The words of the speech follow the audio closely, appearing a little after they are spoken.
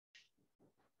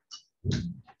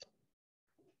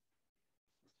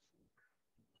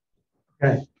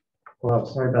Okay, well,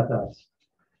 sorry about that.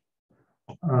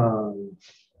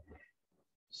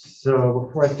 So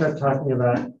before I start talking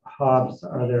about Hobbes,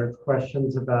 are there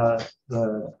questions about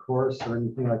the course or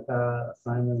anything like that,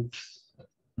 assignments?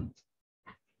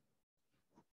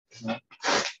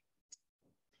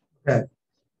 Okay,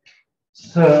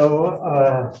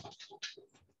 so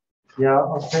yeah,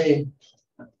 I'll say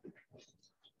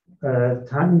a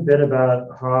tiny bit about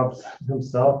Hobbes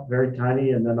himself, very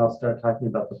tiny, and then I'll start talking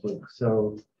about the book.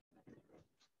 So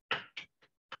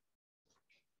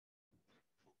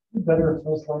better if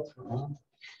those lights were on.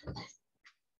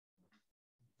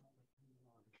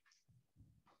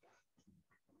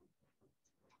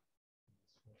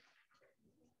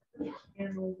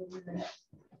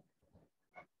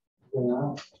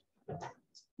 Yeah.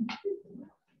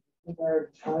 I already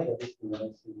tried everything that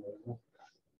I see there.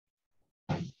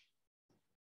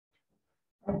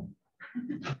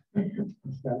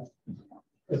 Okay.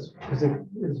 It's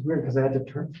weird because I had to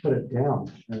put it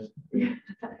down.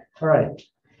 All right.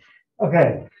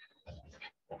 Okay.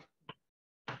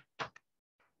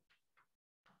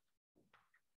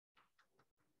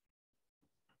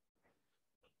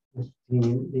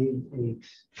 $16.88.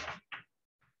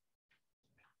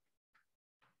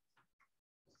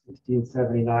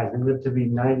 1679. I lived to be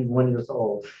 91 years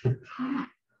old.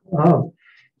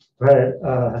 But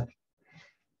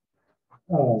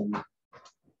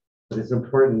it's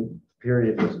important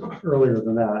period was earlier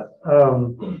than that.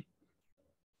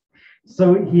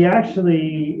 So he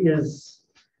actually is,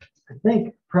 I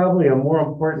think, probably a more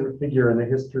important figure in the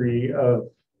history of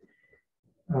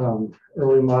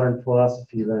early modern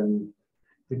philosophy than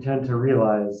we tend to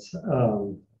realize.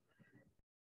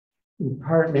 In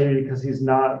part, maybe because he's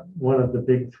not one of the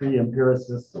big three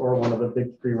empiricists or one of the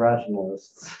big three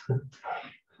rationalists.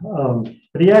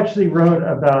 But he actually wrote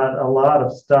about a lot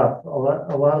of stuff, a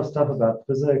lot of stuff about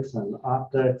physics and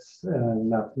optics and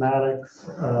mathematics,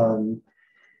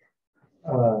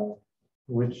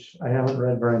 which I haven't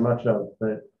read very much of,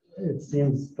 but it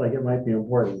seems like it might be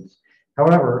important.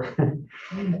 However,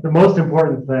 the most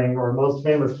important thing or most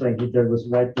famous thing he did was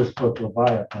write this book,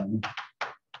 Leviathan,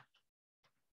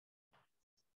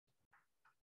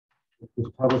 which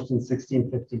was published in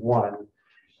 1651.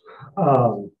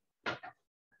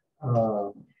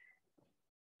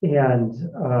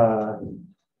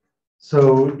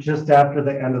 So just after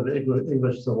the end of the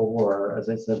English Civil War, as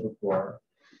I said before.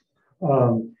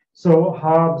 So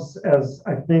Hobbes, as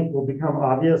I think will become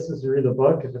obvious as you read the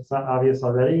book, if it's not obvious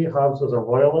already, Hobbes was a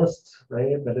royalist,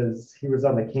 right? That is, he was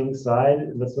on the king's side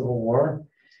in the Civil War.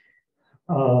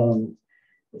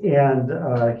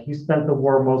 He spent the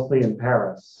war mostly in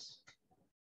Paris.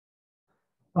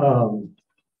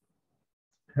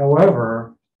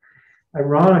 However,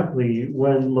 ironically,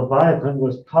 when Leviathan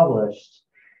was published,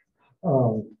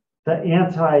 the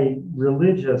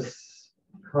anti-religious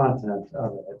content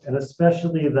of it, and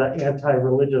especially the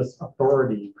anti-religious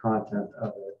authority content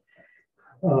of it,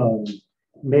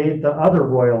 made the other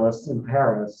royalists in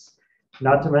Paris,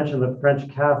 not to mention the French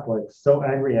Catholics, so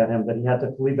angry at him that he had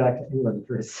to flee back to England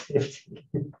for his safety.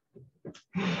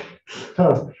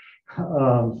 So,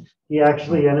 he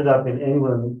actually ended up in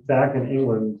England, back in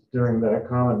England during the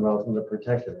Commonwealth and the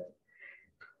Protectorate.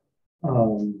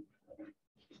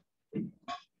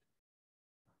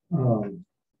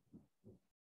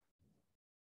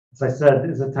 As I said,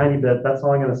 it's a tiny bit. That's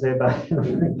all I'm going to say about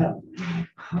him right now.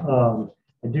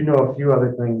 I do know a few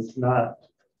other things, not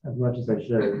as much as I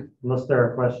should, unless there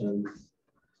are questions.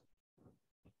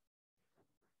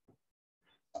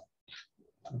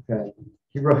 Okay,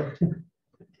 he wrote.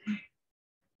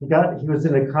 He was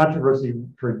in a controversy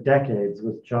for decades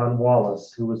with John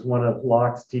Wallis, who was one of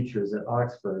Locke's teachers at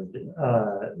Oxford.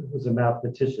 Who was a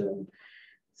mathematician.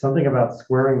 Something about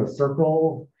squaring the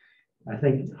circle. I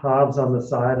think Hobbes on the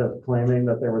side of claiming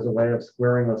that there was a way of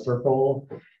squaring the circle.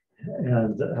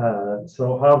 And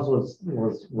so Hobbes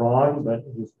was wrong, but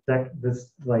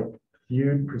this like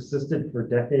feud persisted for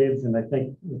decades. And I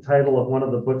think the title of one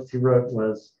of the books he wrote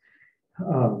was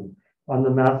On the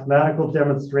Mathematical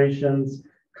Demonstrations,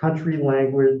 Country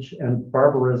Language and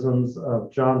Barbarisms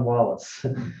of John Wallis.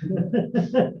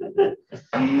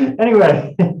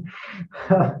 Anyway,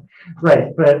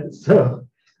 right, but so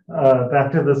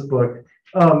back to this book.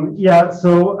 Yeah,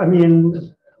 so I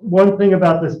mean, one thing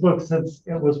about this book, since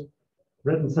it was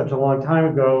written such a long time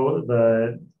ago,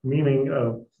 the meaning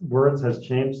of words has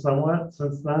changed somewhat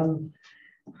since then.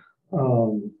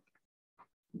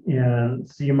 And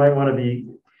so you might want to be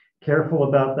careful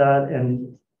about that.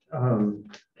 And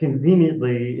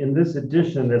conveniently, in this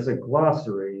edition, there's a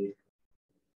glossary.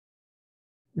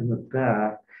 in the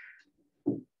back.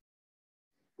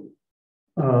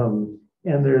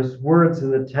 And there's words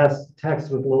in the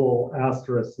text with little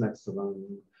asterisks next to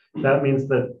them. That means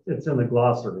that it's in the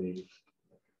glossary.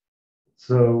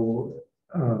 So,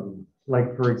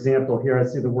 like for example, here I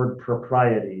see the word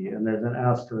propriety, and there's an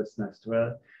asterisk next to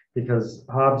it because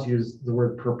Hobbes used the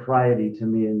word propriety to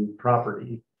mean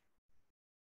property,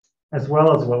 as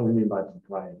well as what we mean by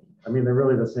propriety. I mean, they're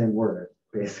really the same word,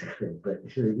 basically, but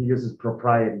he uses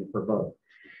propriety for both.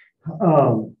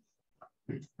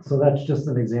 So that's just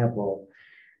an example.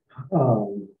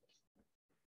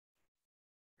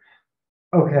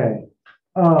 Okay.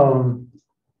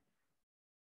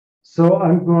 So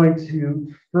I'm going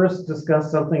to first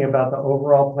discuss something about the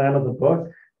overall plan of the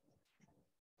book.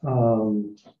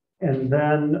 And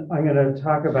then I'm going to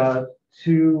talk about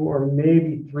 2 or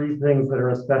maybe 3 things that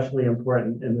are especially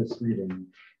important in this reading.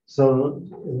 So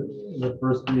in the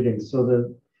first reading, so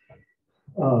the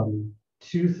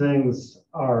 2 things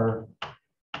are,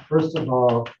 first of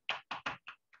all,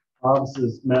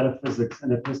 Hobbes's metaphysics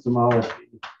and epistemology.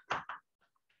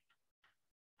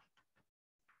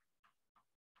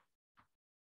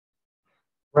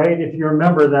 Right, if you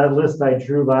remember that list I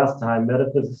drew last time,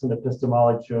 metaphysics and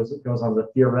epistemology shows it goes on the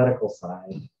theoretical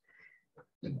side,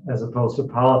 as opposed to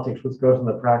politics, which goes on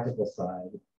the practical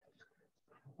side.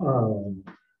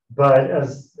 But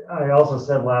as I also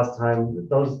said last time,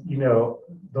 those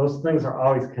things are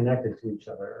always connected to each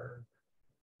other.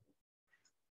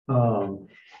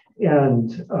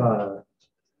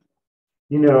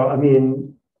 I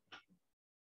mean,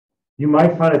 you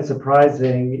might find it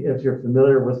surprising if you're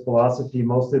familiar with philosophy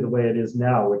mostly the way it is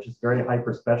now, which is very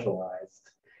hyper-specialized.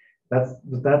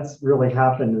 That's really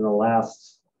happened in the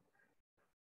last,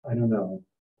 I don't know,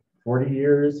 40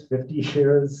 years, 50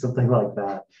 years, something like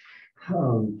that.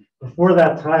 Before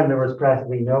that time, there was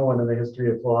practically no one in the history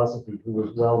of philosophy who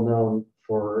was well known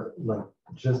for like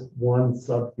just one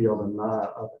subfield and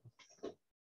not others.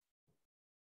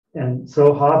 And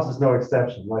so Hobbes is no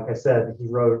exception. Like I said, he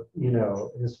wrote,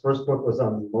 his first book was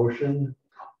on motion,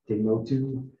 De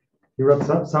Motu. He wrote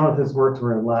some of his works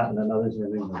were in Latin and others were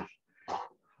in English.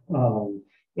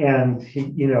 And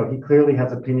he clearly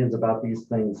has opinions about these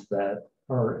things that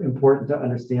are important to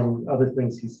understand other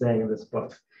things he's saying in this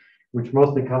book, which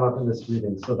mostly come up in this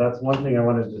reading. So that's one thing I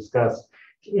wanted to discuss.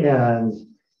 And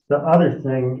the other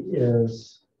thing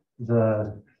is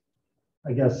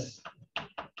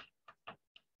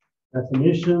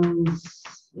definitions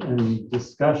and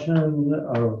discussion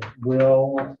of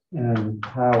will and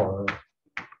power,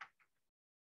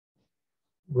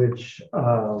 which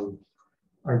are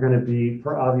going to be,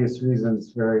 for obvious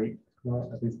reasons,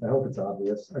 at least I hope it's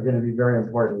obvious, are going to be very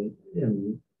important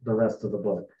in the rest of the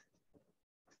book.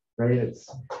 Right?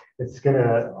 It's going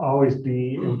to always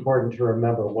be important to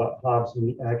remember what Hobbes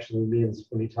actually means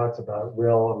when he talks about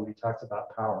will and when he talks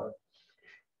about power.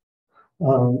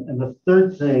 And the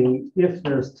third thing, if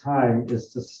there's time, is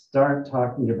to start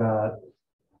talking about,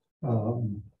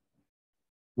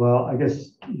 well, I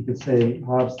guess you could say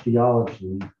Hobbes'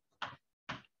 theology.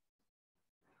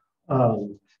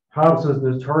 Hobbes was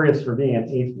notorious for being an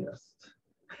atheist.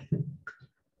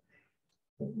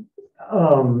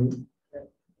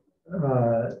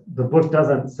 The book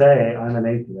doesn't say I'm an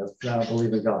atheist, I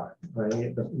believe in God,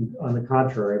 right? On the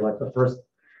contrary, like the first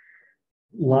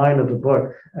line of the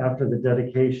book after the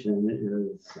dedication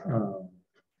is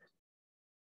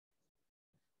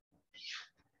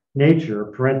nature,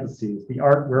 parentheses, the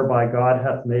art whereby God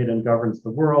hath made and governs the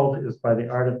world is by the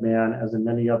art of man, as in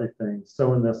many other things.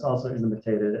 So in this also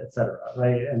imitated, etc.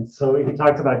 Right? And so he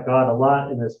talks about God a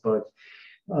lot in this book.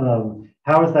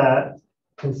 How is that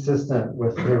consistent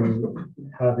with him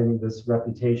having this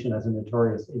reputation as a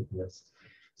notorious atheist?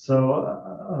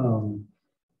 So,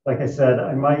 like I said,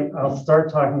 I'll start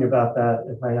talking about that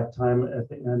if I have time at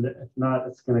the end. If not,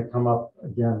 it's going to come up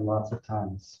again lots of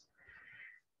times.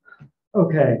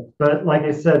 Okay, but like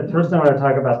I said, first I want to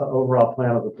talk about the overall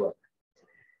plan of the book.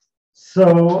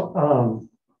 So,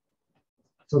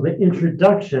 so the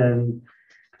introduction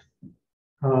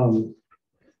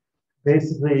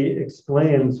basically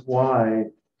explains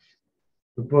why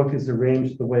the book is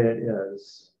arranged the way it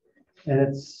is. And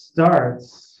it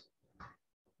starts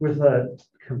with a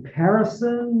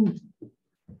comparison,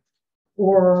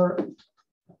 or,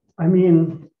 I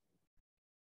mean,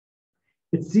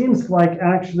 it seems like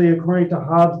actually, according to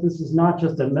Hobbes, this is not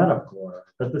just a metaphor,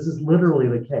 but this is literally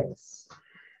the case,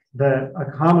 that a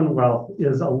commonwealth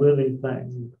is a living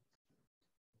thing.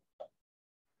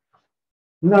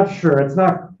 I'm not sure, it's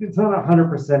not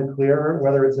 100% clear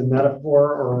whether it's a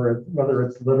metaphor or whether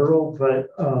it's literal, but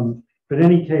But in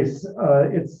any case,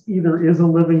 it's either is a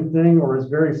living thing or is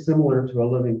very similar to a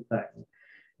living thing.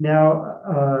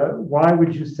 Now, why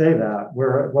would you say that?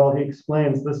 Well, he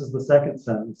explains, this is the second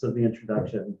sentence of the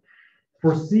introduction.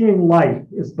 Foreseeing life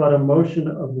is but a motion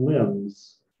of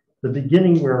limbs, the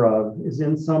beginning whereof is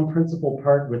in some principal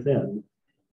part within.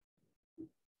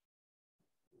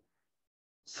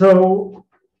 So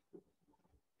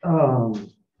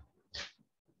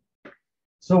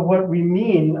what we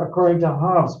mean, according to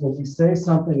Hobbes, when we say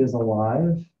something is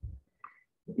alive,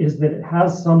 is that it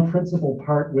has some principal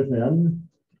part within.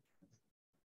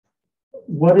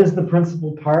 What is the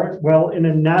principal part? Well, in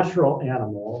a natural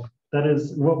animal, that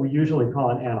is what we usually call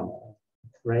an animal,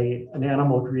 right? An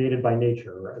animal created by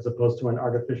nature, as opposed to an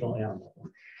artificial animal.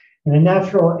 In a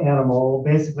natural animal,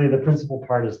 basically the principal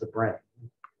part is the brain.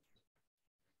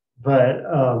 But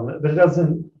it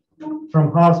doesn't,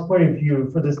 from Hobbes' point of view,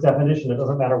 for this definition, it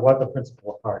doesn't matter what the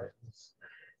principal part is.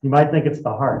 You might think it's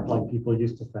the heart, like people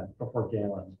used to think before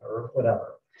Galen or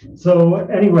whatever. So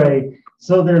anyway,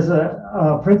 so there's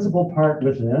a principal part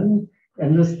within,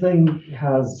 and this thing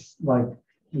has like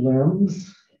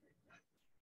limbs.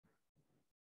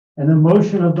 And the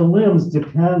motion of the limbs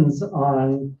depends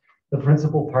on the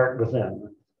principal part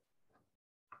within.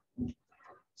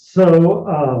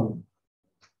 So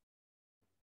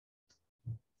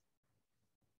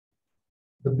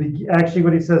actually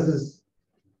what he says is,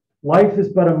 life is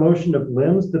but a motion of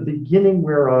limbs, the beginning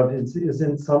whereof is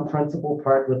in some principal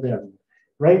part within,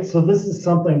 right? So this is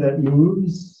something that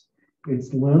moves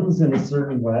its limbs in a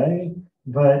certain way,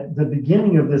 but the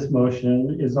beginning of this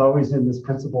motion is always in this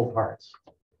principal part.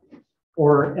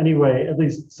 Or anyway, at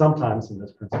least sometimes in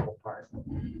this principal part,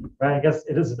 right? I guess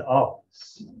it isn't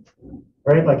always,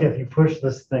 right? Like if you push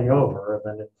this thing over,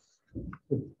 then it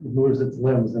moves its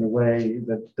limbs in a way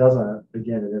that doesn't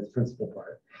begin in its principal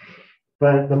part.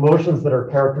 But the motions that are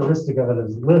characteristic of it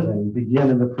as living begin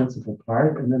in the principal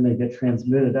part, and then they get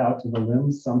transmitted out to the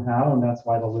limbs somehow, and that's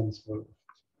why the limbs move.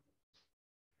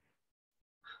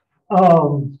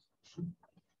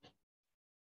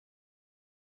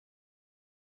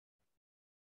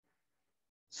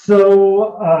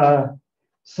 So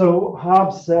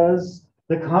Hobbes says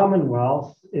the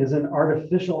Commonwealth is an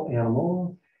artificial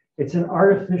animal. It's an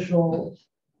artificial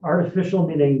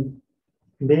meaning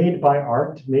made by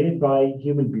art, made by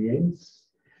human beings,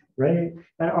 right?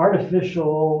 An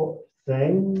artificial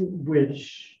thing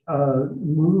which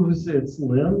moves its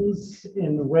limbs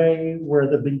in a way where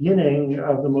the beginning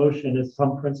of the motion is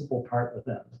some principal part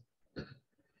within.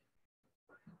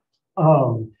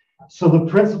 So the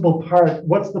principal part,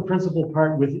 what's the principal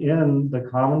part within the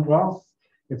Commonwealth?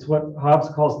 It's what Hobbes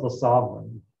calls the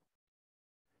sovereign,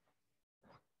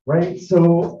 right?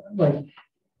 So like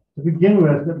to begin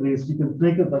with, at least, you can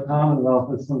think of the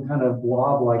Commonwealth as some kind of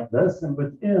blob like this, and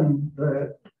within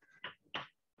the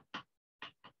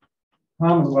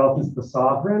Commonwealth is the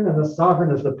sovereign, and the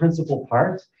sovereign is the principal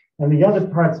part, and the other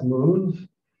parts move,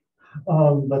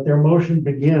 but their motion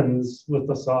begins with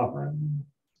the sovereign.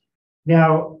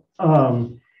 Now,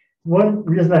 one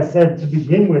reason I said to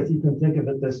begin with, you can think of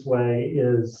it this way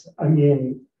is, I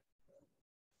mean,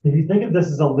 if you think of this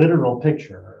as a literal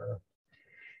picture,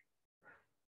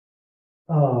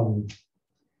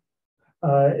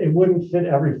 it wouldn't fit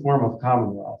every form of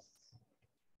commonwealth.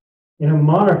 In a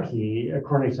monarchy,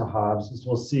 according to Hobbes, as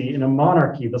we'll see, in a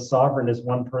monarchy, the sovereign is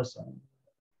one person.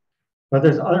 But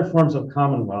there's other forms of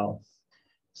commonwealth.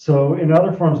 So in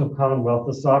other forms of commonwealth,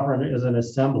 the sovereign is an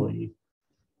assembly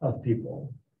of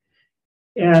people.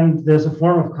 And there's a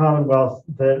form of commonwealth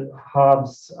that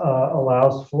Hobbes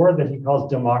allows for that he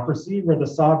calls democracy, where the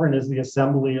sovereign is the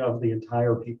assembly of the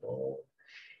entire people.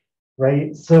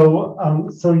 Right, so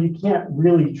you can't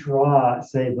really draw,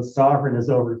 say, the sovereign is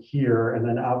over here, and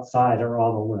then outside are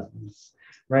all the limbs,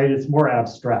 right? It's more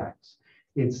abstract.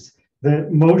 It's the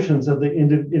motions of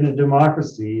in a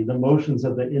democracy, the motions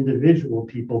of the individual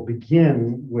people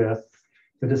begin with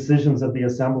the decisions of the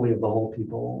assembly of the whole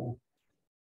people.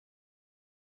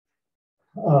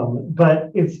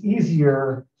 But it's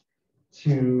easier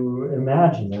to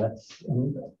imagine it,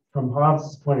 and from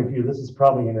Hobbes' point of view, this is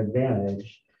probably an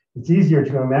advantage. It's easier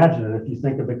to imagine it if you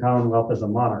think of the Commonwealth as a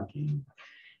monarchy.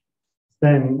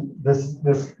 Then this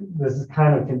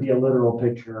kind of can be a literal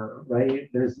picture, right?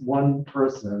 There's one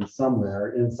person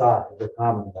somewhere inside the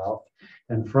Commonwealth,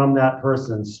 and from that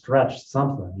person stretched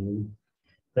something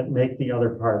that make the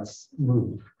other parts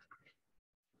move.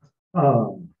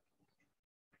 And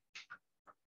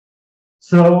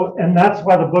that's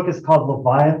why the book is called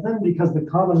Leviathan, because the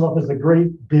Commonwealth is a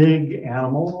great big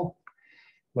animal.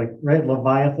 Like, right,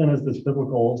 Leviathan is this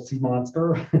biblical sea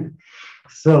monster.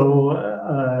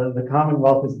 So the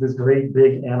Commonwealth is this great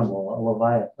big animal, a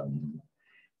Leviathan.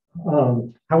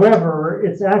 However,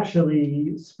 it's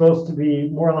actually supposed to be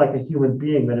more like a human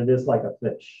being than it is like a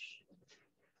fish,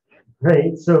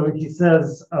 right? So he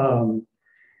says,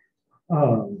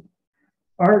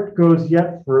 art goes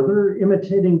yet further,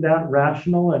 imitating that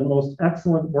rational and most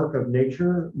excellent work of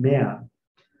nature, man.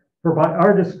 For by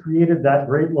art is created that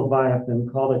great Leviathan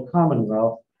called a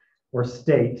commonwealth or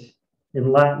state, in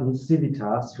Latin,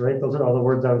 civitas, right? Those are all the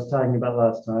words I was talking about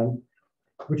last time,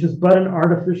 which is but an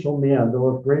artificial man, though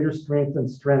of greater strength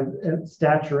and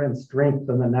stature and strength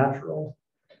than the natural.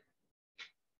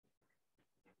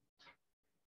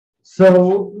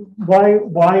 So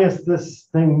why is this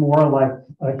thing more like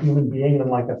a human being than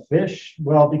like a fish?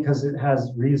 Well, because it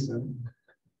has reason.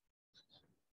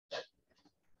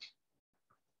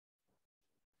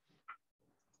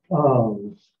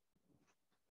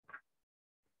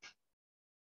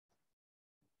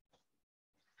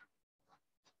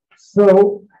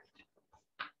 So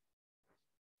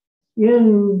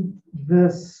in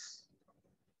this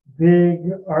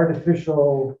big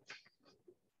artificial,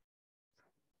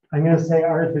 I'm going to say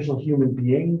artificial human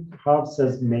being, Hobbes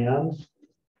says man.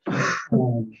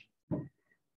 I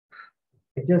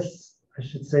guess I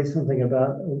should say something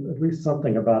about, at least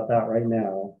something about that right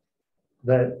now.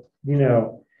 That, you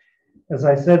know, as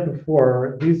I said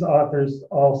before, these authors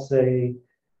all say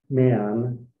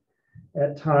man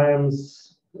at times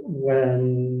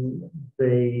when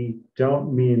they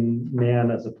don't mean man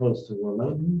as opposed to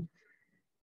woman,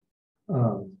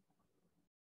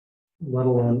 let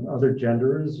alone other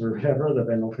genders or whatever that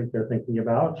I don't think they're thinking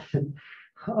about.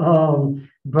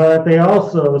 But they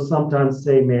also sometimes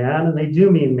say man, and they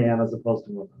do mean man as opposed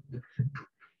to woman.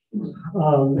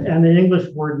 And the English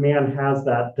word man has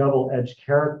that double-edged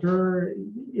character.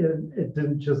 It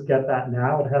didn't just get that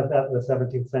now, it has that in the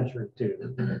 17th century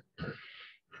too.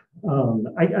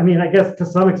 I mean, I guess to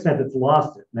some extent it's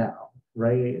lost it now,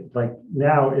 right? Like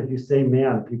now, if you say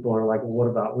man, people are like, well, what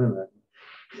about women?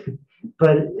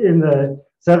 But in the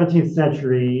 17th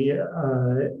century,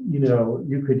 you know,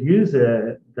 you could use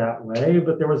it that way,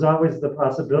 but there was always the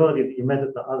possibility that you meant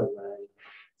it the other way.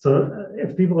 So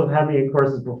if people have had me in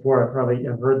courses before, I probably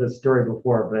have heard this story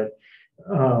before, but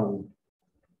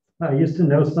I used to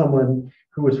know someone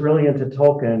who was really into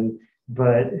Tolkien,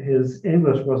 but his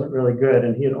English wasn't really good,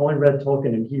 and he had only read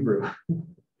Tolkien in Hebrew.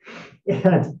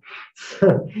 And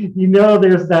so, you know,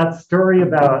 there's that story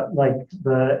about like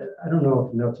I don't know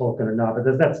if you know Tolkien or not, but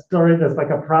there's that story that's like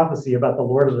a prophecy about the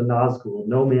Lord of the Nazgul.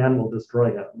 No man will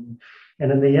destroy him. And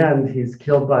in the end, he's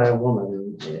killed by a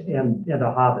woman and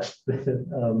a hobbit.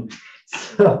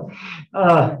 So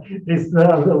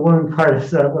the woman part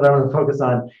is what I want to focus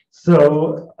on.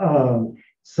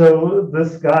 So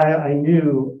this guy I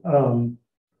knew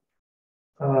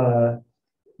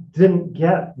didn't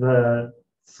get the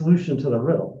solution to the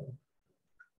riddle,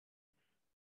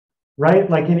 right?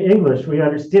 Like in English, we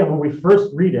understand when we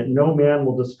first read it, no man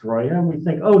will destroy him. We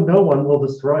think, oh, no one will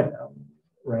destroy him,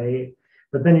 right?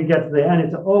 But then you get to the end,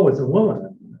 it's, oh, it's a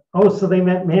woman. Oh, so they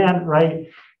meant man, right?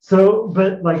 So,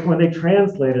 but like when they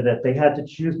translated it, they had to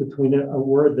choose between a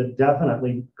word that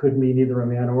definitely could mean either a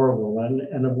man or a woman,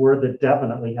 and a word that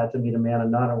definitely had to mean a man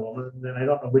and not a woman. And I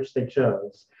don't know which they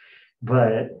chose,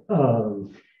 but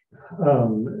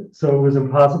so it was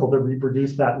impossible to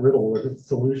reproduce that riddle with its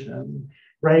solution,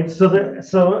 right? So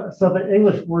the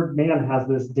English word man has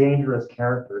this dangerous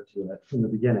character to it from the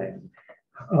beginning.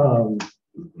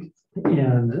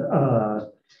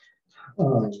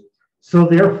 So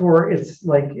therefore it's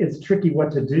like, it's tricky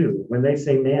what to do. When they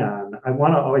say man, I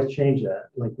want to always change it.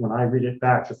 Like when I read it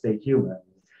back to say human,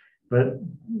 but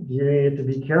you need to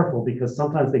be careful because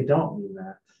sometimes they don't mean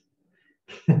that.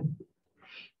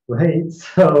 Right?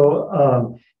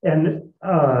 So,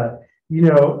 you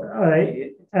know,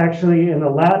 actually in the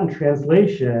Latin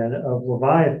translation of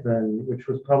Leviathan, which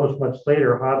was published much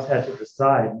later, Hobbes had to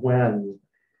decide when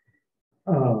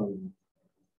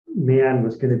man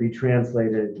was going to be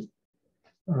translated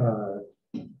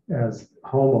as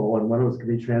homo and when it was going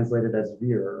to be translated as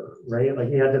vir, right? Like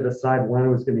he had to decide when it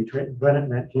was going to be when it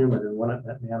meant human and when it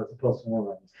meant man as opposed to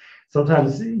woman.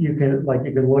 Sometimes you can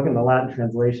look in the Latin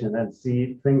translation and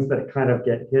see things that kind of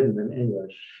get hidden in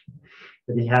English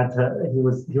that he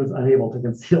was unable to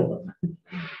conceal them.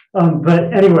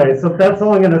 But anyway, so that's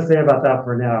all I'm going to say about that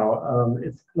for now.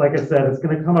 It's like I said, it's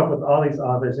going to come up with all these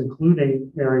authors,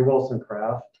 including Mary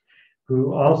Wollstonecraft,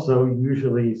 who also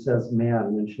usually says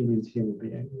man when she means human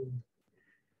being.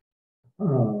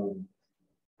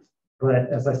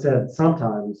 But as I said,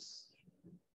 sometimes,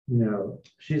 you know,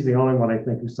 she's the only one I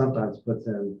think who sometimes puts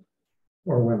in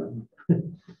or women.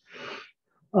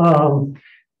 All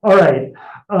right.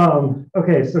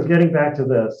 Okay, so getting back to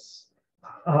this.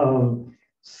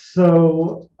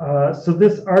 So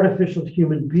this artificial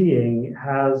human being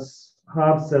has,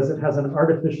 Hobbes says it has an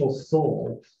artificial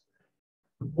soul.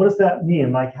 What does that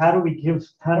mean? Like, how do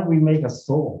we make a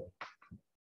soul?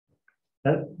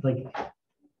 That, like,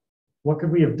 what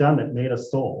could we have done that made a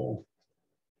soul?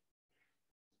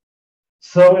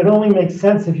 So it only makes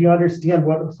sense if you understand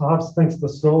what Hobbes thinks the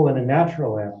soul in a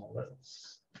natural animal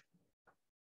is.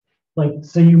 Like,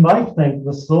 so you might think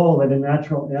the soul in a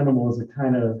natural animal is a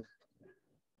kind of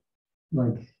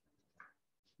like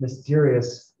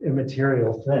mysterious,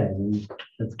 immaterial thing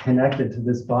that's connected to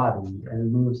this body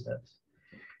and moves it.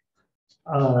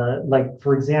 Like,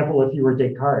 for example, if you were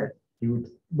Descartes, you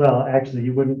would, well, actually,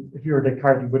 you wouldn't, if you were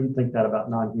Descartes, you wouldn't think that about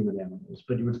non-human animals,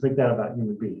 but you would think that about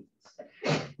human beings,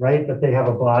 right? That they have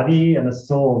a body and a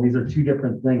soul. These are two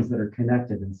different things that are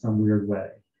connected in some weird way.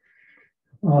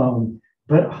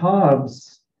 But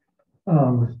Hobbes,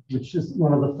 which is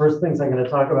one of the first things I'm going to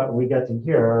talk about when we get to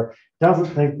here, doesn't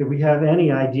think that we have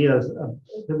any ideas,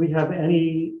 that we have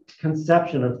any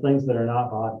conception of things that are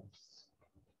not bodies.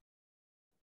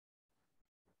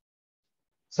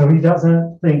 So he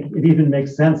doesn't think it even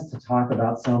makes sense to talk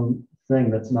about something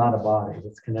that's not a body,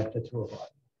 that's connected to a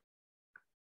body.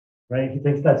 Right? He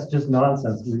thinks that's just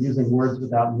nonsense. We're using words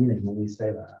without meaning when we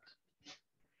say that.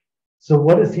 So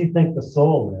what does he think the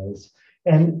soul is?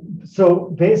 And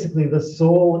so basically the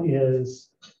soul is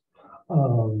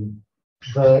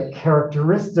the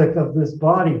characteristic of this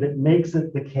body that makes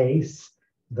it the case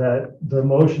that the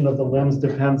motion of the limbs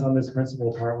depends on this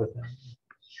principal part within.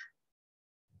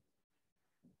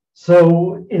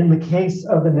 So in the case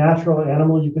of the natural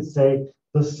animal, you could say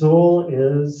the soul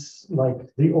is like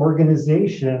the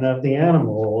organization of the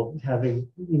animal, having,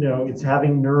 you know, it's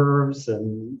having nerves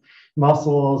and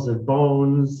muscles and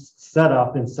bones set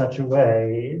up in such a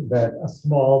way that a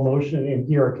small motion in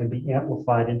here can be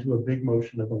amplified into a big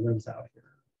motion of the limbs out here.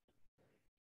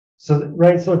 So,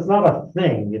 right, so it's not a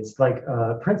thing, it's like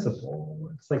a principle,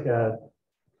 it's like a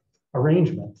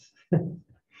arrangement.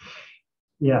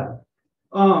 Yeah.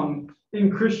 In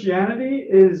Christianity,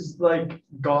 is like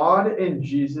God and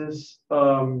Jesus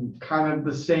kind of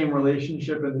the same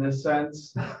relationship in this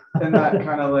sense, and that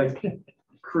kind of like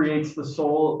creates the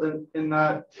soul in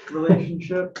that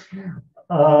relationship?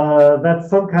 That's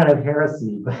some kind of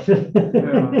heresy, but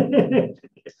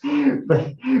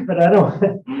Yeah. but I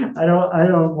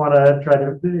don't want to try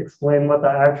to explain what the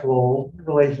actual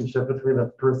relationship between the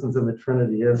persons in the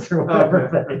Trinity is or whatever.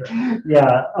 Okay.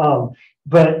 Yeah,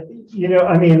 but you know,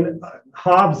 I mean,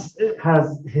 Hobbes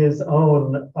has his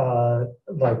own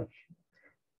like.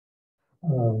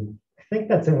 I think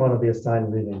that's in one of the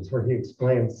assigned readings where he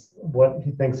explains what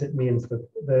he thinks it means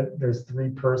that there's three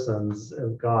persons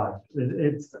of God.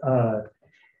 It's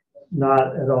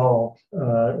not at all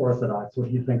orthodox what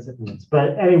he thinks it means.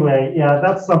 But anyway, yeah,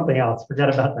 that's something else.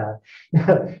 Forget about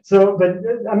that. So, but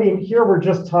I mean, here we're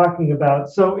just talking about,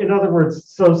 so in other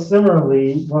words, so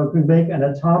similarly, when we make an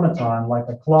automaton like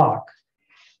a clock,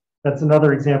 that's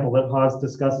another example that Hobbes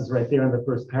discusses right there in the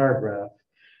first paragraph.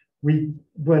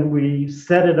 When we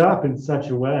set it up in such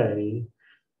a way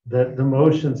that the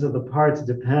motions of the parts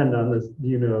depend on this,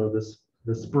 you know,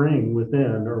 the spring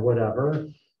within or whatever,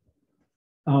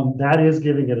 that is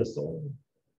giving it a soul.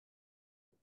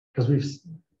 Because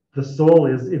the soul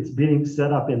it's being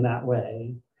set up in that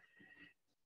way,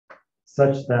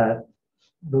 such that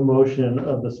the motion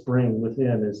of the spring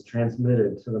within is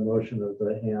transmitted to the motion of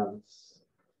the hands,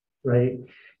 right?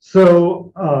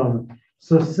 So,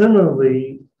 so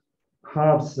similarly,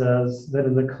 Hobbes says that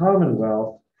in the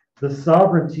Commonwealth, the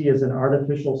sovereignty is an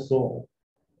artificial soul,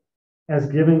 as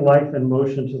giving life and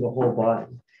motion to the whole body.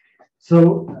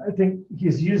 So I think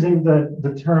he's using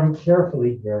the term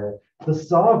carefully here. The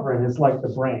sovereign is like the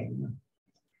brain.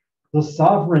 The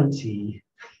sovereignty,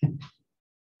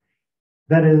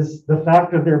 that is, the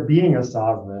fact of there being a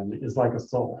sovereign, is like a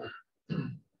soul.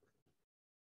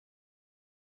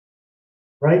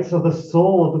 Right? So the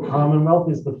soul of the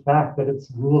Commonwealth is the fact that it's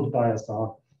ruled by a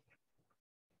sovereign.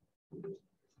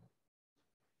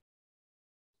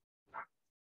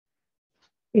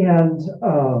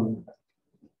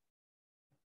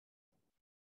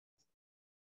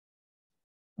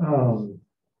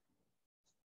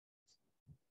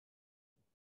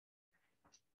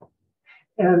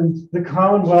 And the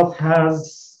Commonwealth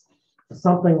has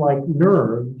something like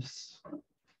nerves.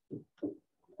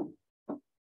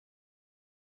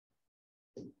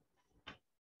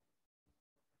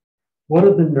 What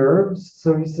are the nerves?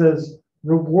 So he says,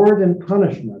 reward and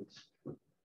punishment,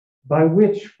 by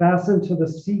which, fastened to the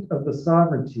seat of the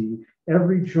sovereignty,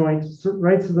 every joint,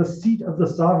 right? So the seat of the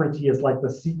sovereignty is like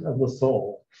the seat of the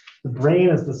soul. The brain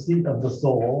is the seat of the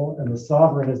soul, and the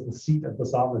sovereign is the seat of the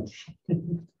sovereignty.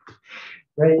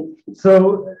 Right?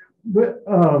 So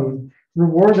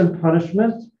reward and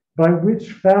punishment, by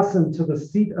which fastened to the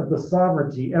seat of the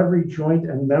sovereignty, every joint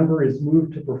and member is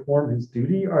moved to perform his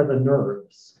duty, are the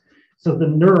nerves. So the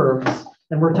nerves,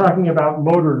 and we're talking about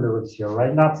motor nerves here,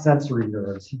 right? Not sensory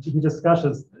nerves. He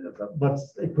discusses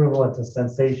what's equivalent to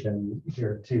sensation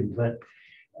here too, but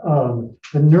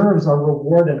the nerves are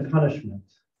reward and punishment.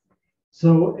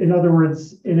 So in other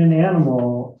words, in an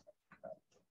animal,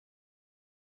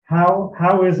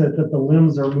 how is it that the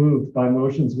limbs are moved by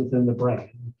motions within the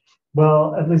brain?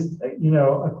 Well, at least,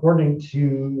 according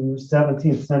to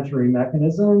 17th century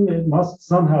mechanism, it must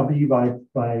somehow be by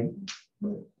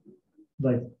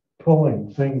like pulling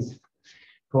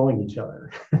each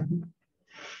other.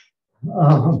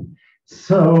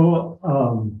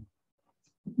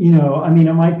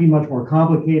 It might be much more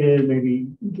complicated, maybe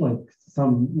like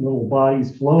some little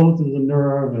bodies flow through the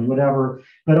nerve and whatever,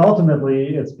 but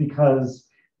ultimately it's because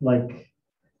like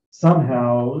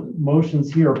somehow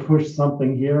motions here push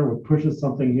something here, which pushes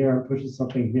something here, and pushes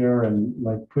something here, and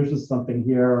like pushes something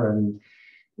here, and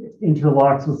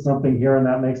interlocks with something here, and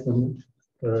that makes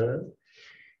the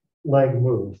leg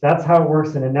move. That's how it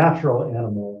works in a natural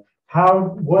animal.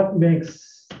 What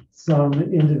makes some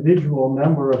individual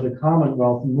member of the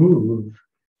Commonwealth move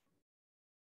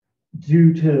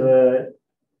due to the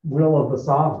will of the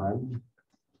sovereign?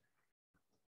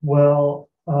 Well,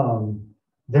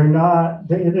 they're not,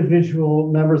 the individual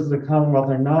members of the Commonwealth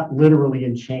are not literally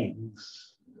in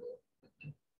chains,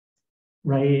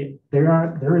 right?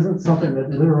 There isn't something that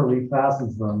literally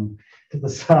fastens them to the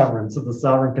sovereign so the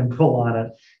sovereign can pull on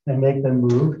it and make them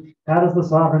move. How does the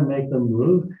sovereign make them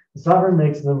move? The sovereign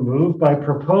makes them move by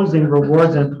proposing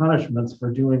rewards and punishments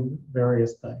for doing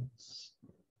various things.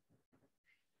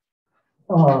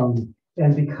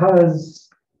 And because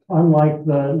unlike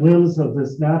the limbs of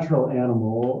this natural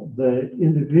animal, the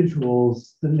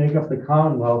individuals that make up the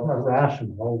Commonwealth are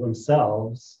rational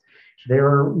themselves.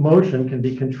 Their motion can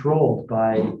be controlled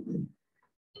by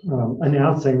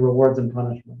announcing rewards and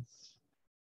punishments.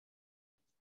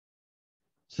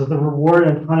 So the reward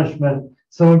and punishment,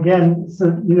 so again,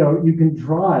 you can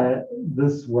draw it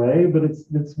this way, but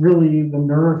it's really, the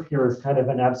nerve here is kind of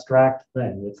an abstract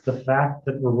thing. It's the fact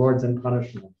that rewards and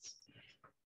punishments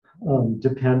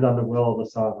depend on the will of the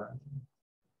sovereign.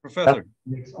 Professor. That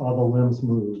makes all the limbs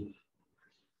move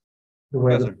the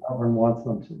way the sovereign wants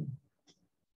them to.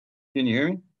 Can you hear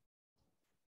me?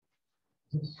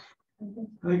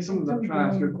 I think someone's trying to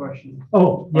ask you a question.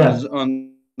 Oh, yes.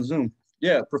 On Zoom.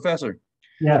 Yeah, Professor.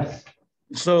 Yes.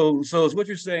 So what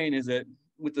you're saying is that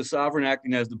with the sovereign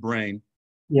acting as the brain,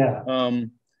 yeah,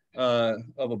 of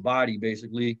a body,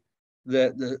 basically,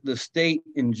 that the state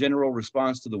in general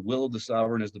responds to the will of the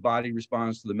sovereign as the body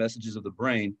responds to the messages of the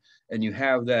brain. And you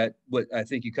have that, what I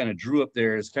think you kind of drew up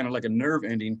there is kind of like a nerve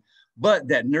ending, but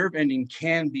that nerve ending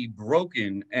can be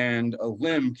broken and a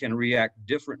limb can react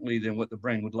differently than what the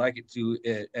brain would like it to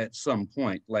at some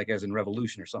point, like as in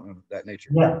revolution or something of that nature.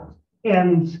 Yeah,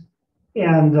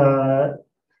 and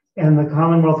the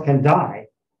Commonwealth can die,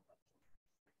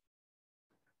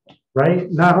 right?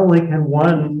 Not only can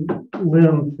one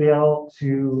limb fail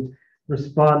to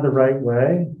respond the right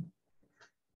way,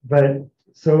 but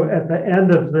so at the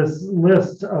end of this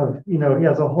list of, he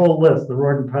has a whole list, the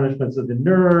reward and punishments of the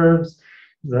nerves,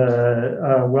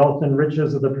 the wealth and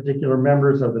riches of the particular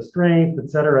members of the strength, et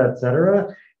cetera, et cetera.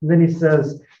 And then he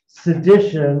says,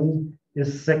 sedition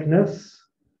is sickness,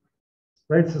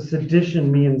 right? So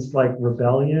sedition means like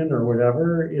rebellion or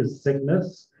whatever is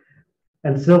sickness,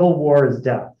 and civil war is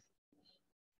death.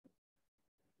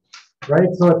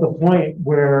 Right, so at the point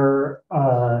where,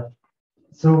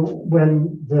 so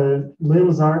when the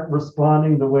limbs aren't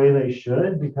responding the way they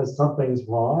should because something's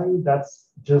wrong, that's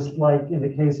just like in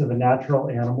the case of a natural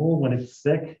animal, when it's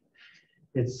sick,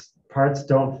 its parts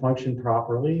don't function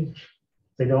properly.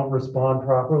 They don't respond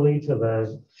properly to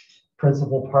the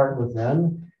principal part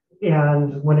within.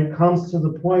 And when it comes to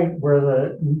the point where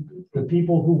the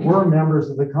people who were members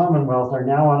of the Commonwealth are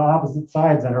now on opposite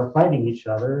sides and are fighting each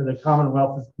other, the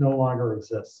Commonwealth no longer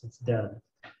exists. It's dead.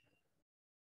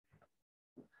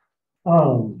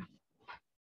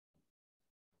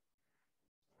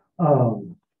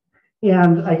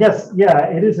 And I guess, yeah,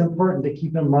 it is important to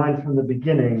keep in mind from the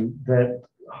beginning that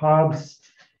Hobbes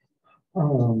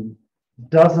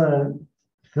doesn't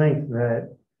think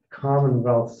that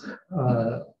commonwealths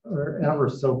are ever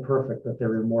so perfect that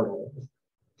they're immortal.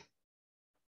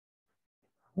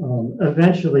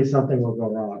 Eventually something will go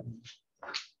wrong.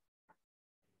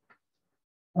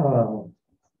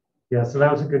 Yeah, so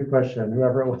that was a good question.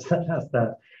 Whoever it was that asked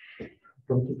that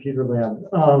from Computer Land.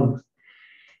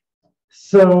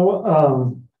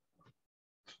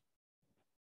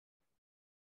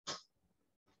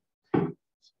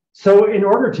 So in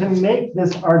order to make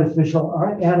this artificial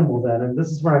animal then, and this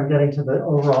is where I'm getting to the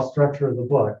overall structure of the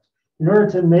book, in order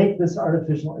to make this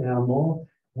artificial animal,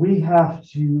 we have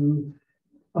to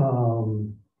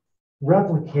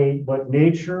replicate what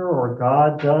nature or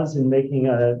God does in making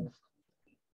a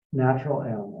natural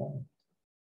animal.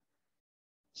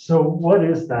 So what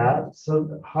is that?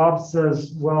 So Hobbes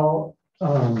says, well,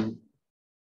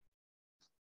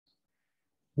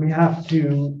 we have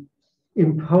to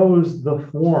impose the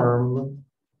form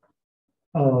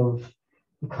of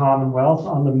the commonwealth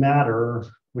on the matter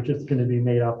which it's going to be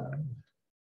made up of.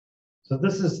 So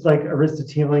this is like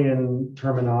Aristotelian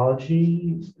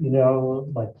terminology,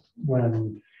 like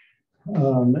when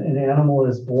an animal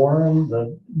is born,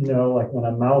 like when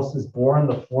a mouse is born,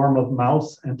 the form of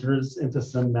mouse enters into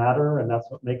some matter, and that's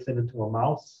what makes it into a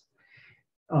mouse.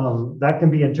 That can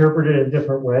be interpreted in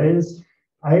different ways.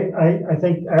 I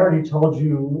think I already told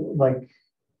you like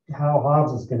how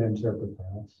Hobbes is going to interpret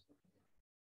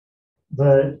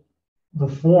that. The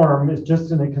form is just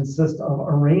going to consist of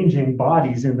arranging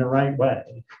bodies in the right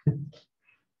way.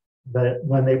 That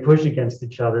when they push against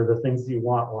each other, the things you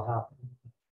want will happen.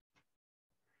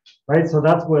 Right? So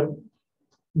that's what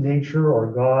nature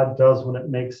or God does when it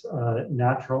makes a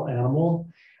natural animal.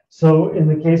 So in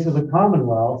the case of the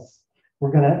Commonwealth,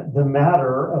 the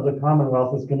matter of the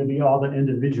Commonwealth is going to be all the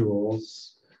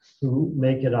individuals who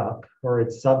make it up, or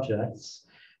its subjects.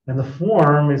 And the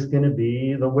form is going to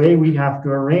be the way we have to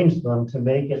arrange them to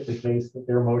make it the case that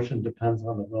their motion depends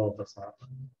on the will of the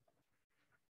sovereign.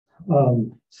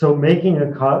 So making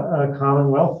a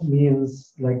commonwealth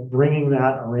means like bringing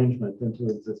that arrangement into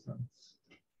existence.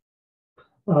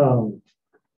 And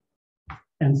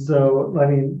so, I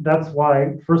mean, that's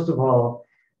why, first of all,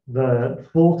 the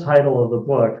full title of the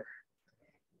book,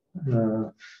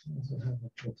 does it have a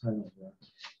full title there?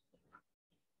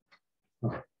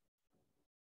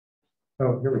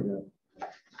 Oh, here we go.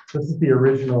 This is the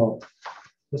original,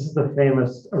 this is the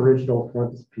famous original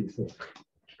frontispiece of the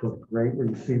book, right? Where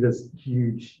you see this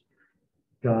huge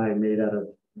guy made out of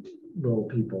little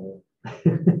people.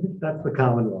 That's the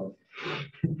Commonwealth.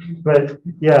 But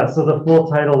yeah, so the full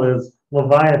title is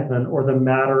Leviathan, or the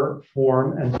Matter,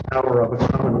 Form, and Power of a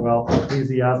Commonwealth,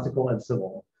 Ecclesiastical and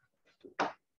Civil.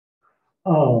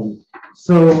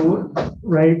 So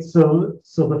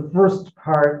the first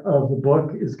part of the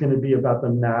book is going to be about the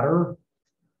matter,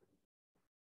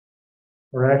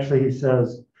 or actually he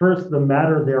says, first the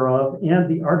matter thereof and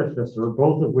the artificer,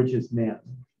 both of which is man.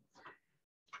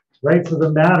 Right, so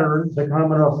the matter the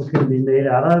Commonwealth is going to be made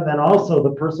out of, and also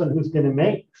the person who's going to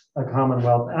make a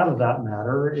Commonwealth out of that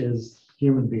matter is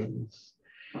human beings.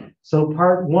 So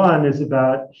part one is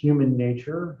about human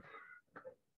nature.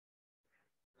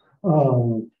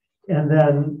 And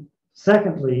then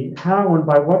secondly, how and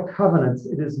by what covenants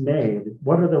it is made,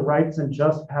 what are the rights and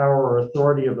just power or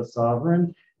authority of the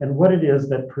sovereign, and what it is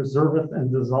that preserveth and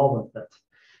dissolveth it,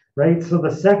 right? So the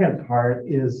second part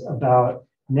is about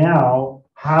now,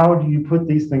 how do you put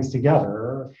these things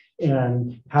together,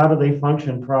 and how do they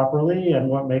function properly, and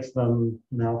what makes them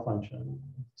malfunction?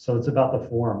 So it's about the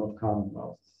form of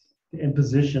commonwealth, the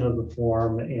imposition of the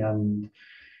form, and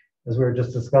as we were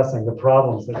just discussing, the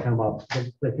problems that come up,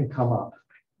 that can come up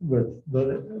with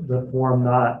the form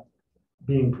not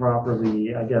being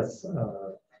properly, I guess,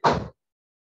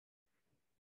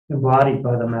 embodied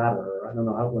by the matter. I don't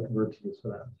know what word to use for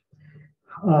that.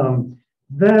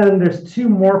 Then there's two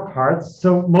more parts.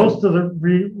 So most of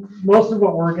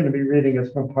what we're going to be reading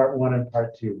is from part one and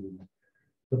part two.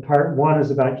 The part one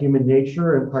is about human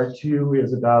nature, and part two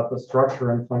is about the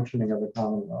structure and functioning of the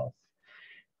Commonwealth.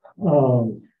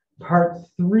 Part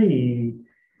three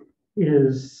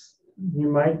is, you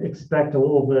might expect a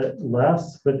little bit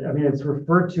less, but I mean, it's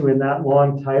referred to in that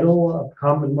long title of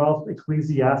Commonwealth,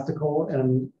 Ecclesiastical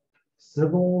and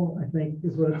Civil, I think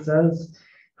is what it says.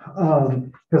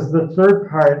 Because the third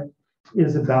part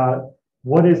is about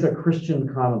what is a Christian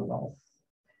Commonwealth.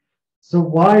 So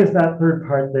why is that third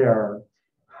part there?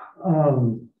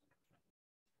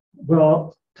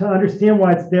 Well, to understand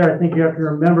why it's there, I think you have to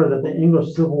remember that the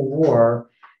English Civil War,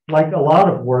 like a lot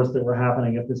of wars that were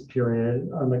happening at this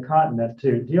period on the continent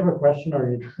too. Do you have a question,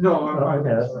 or you? No, I'm fine.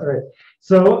 Okay, all right.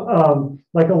 So,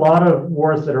 like a lot of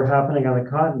wars that are happening on the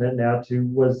continent now too,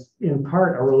 was in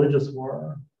part a religious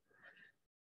war.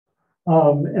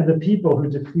 And the people who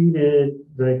defeated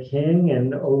the king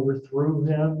and overthrew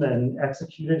him and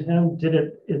executed him did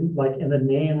it in the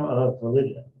name of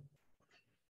religion.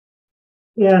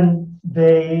 and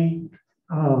they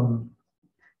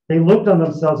looked on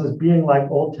themselves as being like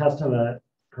Old Testament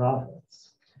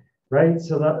prophets, right?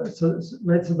 So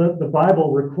the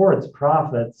Bible records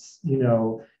prophets,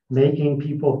 making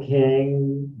people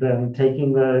king, then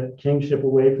taking the kingship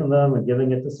away from them and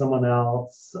giving it to someone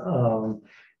else.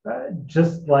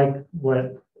 Just like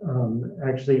what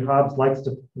actually Hobbes loves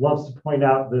to point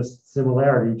out this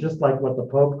similarity, just like what the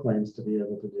Pope claims to be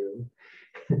able to do.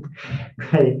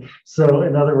 Right. So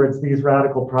in other words, these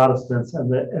radical Protestants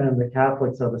and the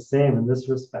Catholics are the same in this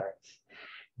respect,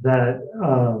 that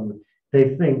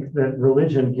they think that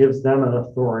religion gives them an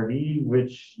authority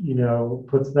which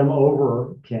puts them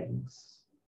over kings.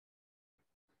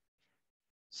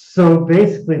 So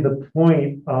basically the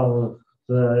point of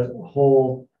the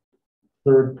whole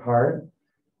third part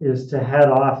is to head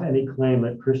off any claim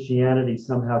that Christianity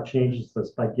somehow changes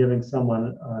this by giving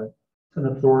someone an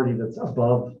authority that's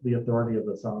above the authority of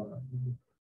the sovereign.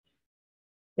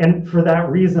 And for that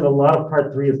reason, a lot of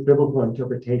part 3 is biblical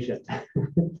interpretation.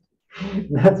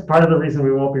 That's part of the reason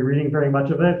we won't be reading very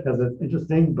much of it, because it's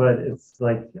interesting, but it's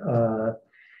like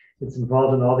it's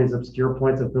involved in all these obscure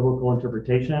points of biblical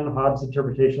interpretation. Hobbes'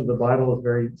 interpretation of the Bible is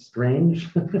very strange.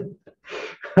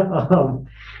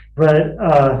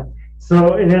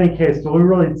 So in any case, so we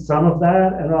read some of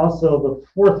that, and also the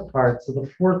fourth part. So the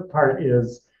fourth part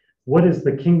is, what is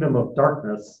the kingdom of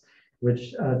darkness?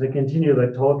 Which, to continue the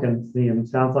Tolkien theme,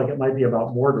 sounds like it might be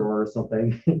about Mordor or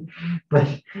something, but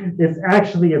it's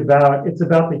actually about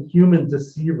the human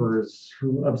deceivers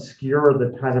who obscure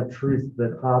the kind of truth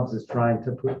that Hobbes is trying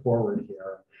to put forward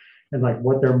here, and like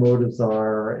what their motives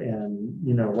are, and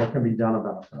what can be done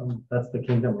about them. That's the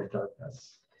kingdom of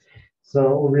darkness.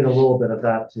 So we'll read a little bit of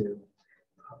that too.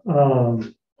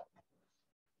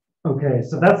 Okay,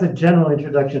 so that's a general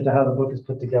introduction to how the book is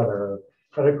put together.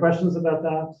 Are there questions about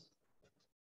that?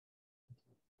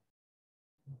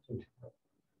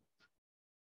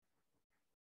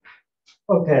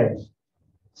 Okay,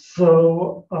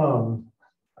 so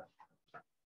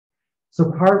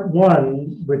part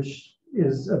 1, which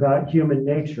is about human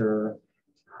nature,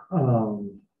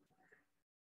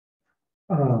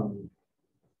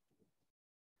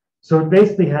 so it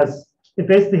basically has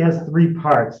 3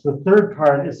 parts. The third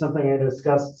part is something I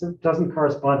discussed. It doesn't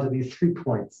correspond to these 3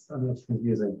 points. I know it's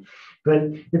confusing, but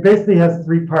it basically has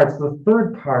 3 parts. The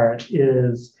third part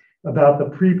is about the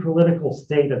pre-political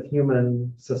state of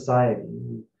human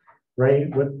society, right?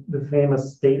 With the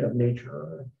famous state of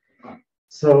nature.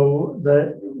 So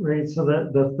the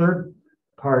third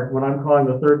part, what I'm calling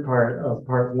the third part of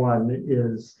part 1,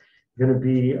 is going to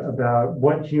be about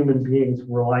what human beings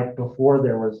were like before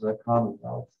there was a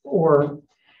Commonwealth, or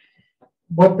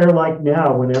what they're like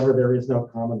now whenever there is no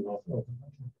Commonwealth,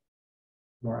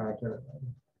 more accurately.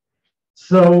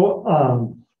 So,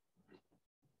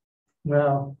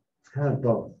 well, it's kind of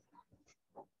both.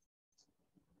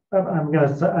 I'm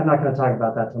not going to talk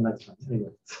about that till next time.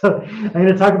 Anyway, so I'm going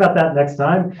to talk about that next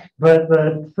time. But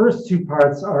the first 2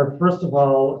 parts are, first of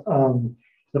all,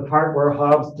 the part where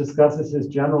Hobbes discusses his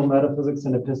general metaphysics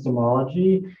and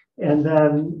epistemology, and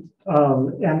then,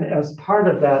 and as part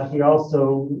of that, he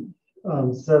also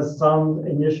says some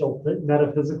initial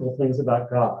metaphysical things about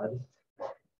God.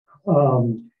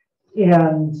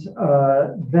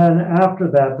 Then after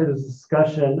that, there's a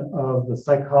discussion of the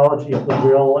psychology of the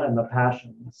will and the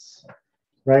passions,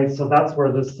 right? So that's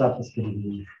where this stuff is going to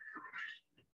be.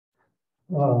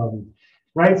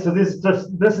 Right, so this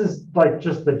is like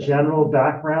just the general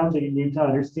background that you need to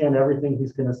understand everything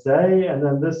he's going to say, and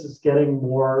then this is getting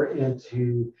more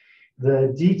into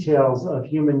the details of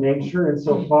human nature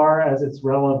insofar as it's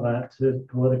relevant to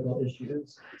political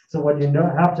issues. So what you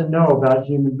have to know about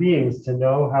human beings to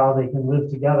know how they can live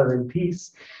together in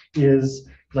peace is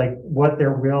like what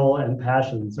their will and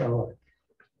passions are like.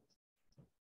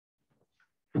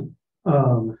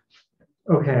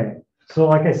 Okay. So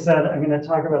like I said, I'm going to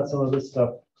talk about some of this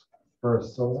stuff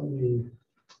first. So let me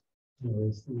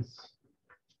erase this.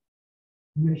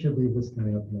 Maybe I should leave this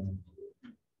guy up now.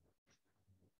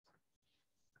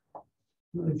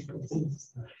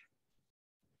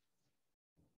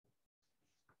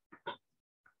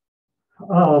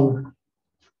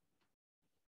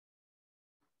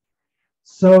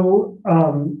 So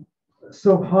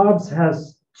Hobbes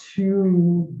has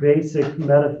 2 basic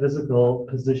metaphysical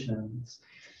positions.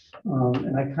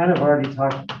 And I kind of already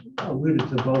alluded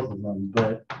to both of them,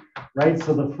 but right.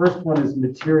 So the first one is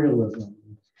materialism,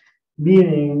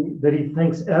 meaning that he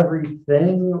thinks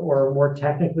everything, or more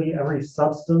technically, every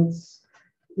substance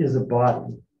is a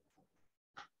body.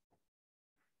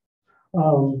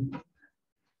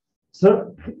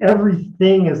 So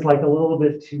everything is like a little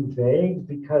bit too vague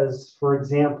because, for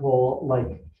example,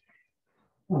 like,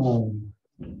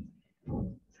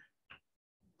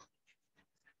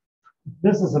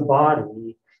 this is a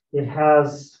body. It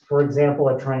has, for example,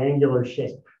 a triangular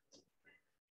shape.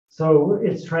 So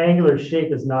its triangular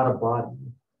shape is not a body,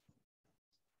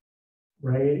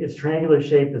 right? Its triangular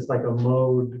shape is like a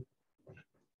mode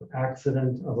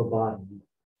accident of a body.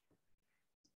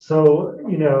 So,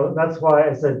 that's why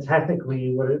I said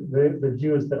technically the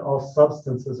view is that all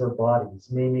substances are bodies,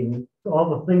 meaning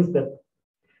all the things that,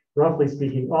 roughly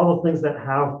speaking, all the things that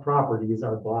have properties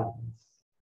are bodies.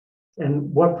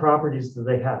 And what properties do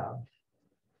they have?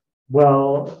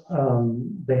 Well,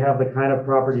 they have the kind of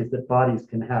properties that bodies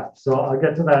can have. So I'll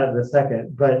get to that in a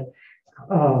second. But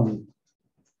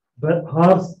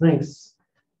Hobbes thinks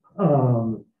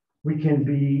we can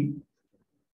be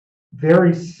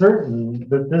very certain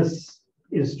that this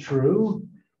is true.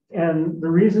 And the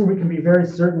reason we can be very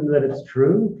certain that it's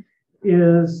true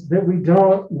is that we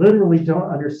literally don't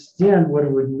understand what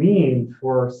it would mean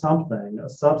for something, a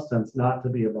substance, not to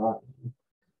be a body.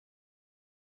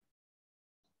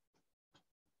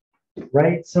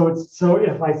 Right? So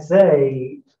if I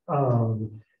say,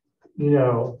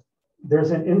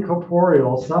 there's an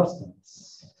incorporeal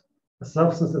substance, a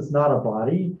substance that's not a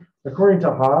body, according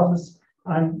to Hobbes,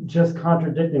 I'm just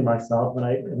contradicting myself,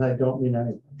 and I don't mean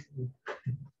anything.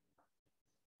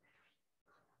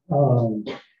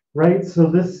 Right. So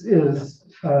this is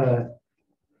it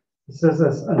says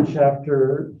this on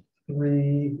chapter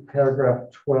 3, paragraph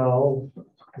 12.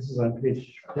 This is on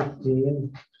page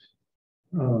 15.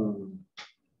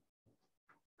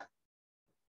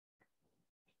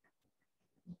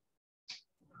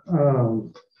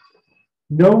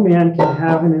 No man can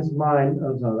have in his mind.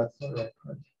 Oh no, that's not the right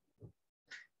part.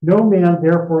 No man,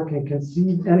 therefore, can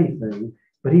conceive anything,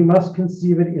 but he must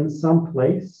conceive it in some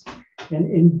place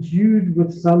and endued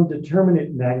with some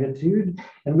determinate magnitude,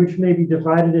 and which may be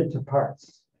divided into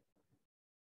parts.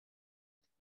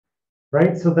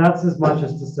 Right? So that's as much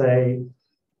as to say,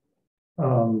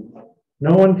 no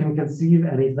one can conceive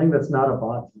anything that's not a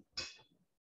body.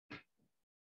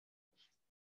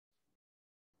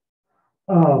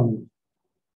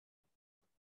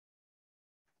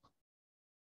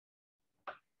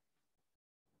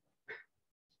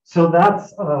 So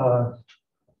that's,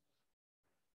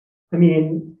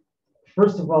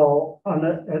 first of all,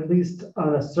 at least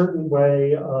on a certain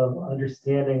way of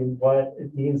understanding what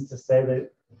it means to say that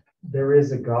there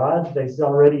is a God, he's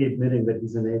already admitting that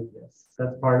he's an atheist.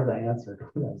 That's part of the answer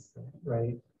to this thing,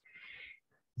 right?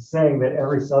 He's saying that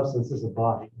every substance is a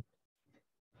body.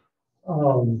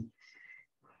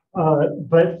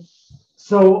 But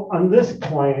so on this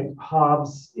point,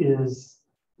 Hobbes is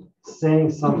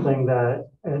saying something that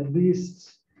at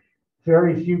least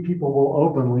very few people will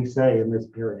openly say in this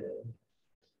period.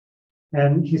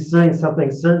 And he's saying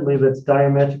something certainly that's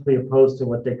diametrically opposed to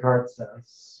what Descartes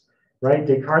says, right?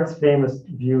 Descartes' famous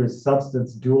view is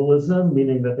substance dualism,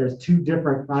 meaning that there's two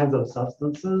different kinds of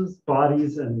substances,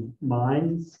 bodies and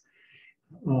minds.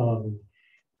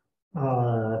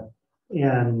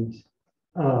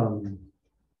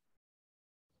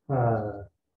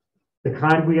 The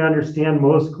kind we understand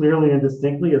most clearly and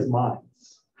distinctly is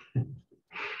minds.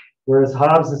 Whereas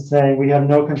Hobbes is saying we have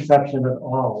no conception at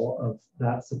all of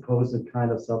that supposed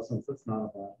kind of substance that's not a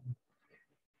body.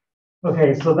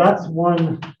 Okay, so that's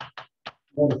one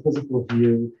metaphysical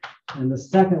view. And the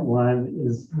second one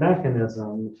is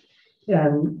mechanism.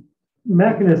 And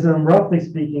mechanism, roughly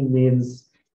speaking,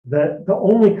 means that the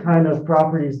only kind of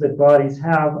properties that bodies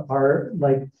have are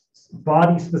like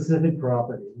body-specific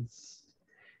properties.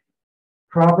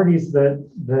 Properties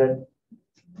that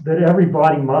every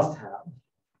body must have.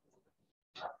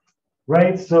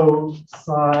 Right? So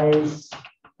size,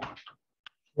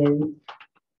 shape,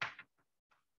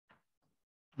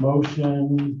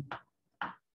 motion,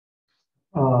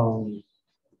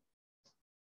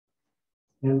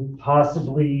 and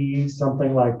possibly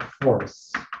something like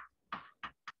force.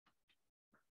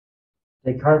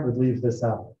 Descartes would leave this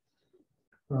out.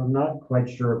 I'm not quite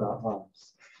sure about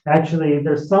Hobbes. Actually,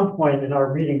 there's some point in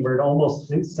our reading where it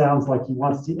almost sounds like he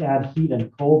wants to add heat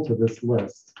and cold to this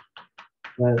list.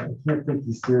 But I can't think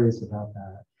he's serious about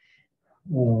that.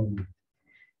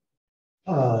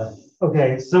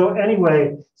 Okay, so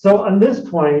anyway, so on this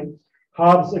point,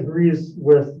 Hobbes agrees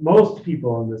with most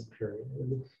people in this period.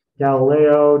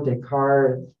 Galileo,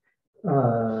 Descartes,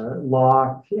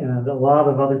 Locke, and a lot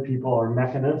of other people are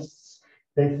mechanists.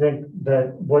 They think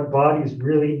that what bodies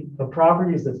really, the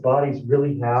properties that bodies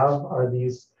really have are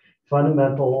these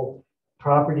fundamental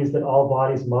properties that all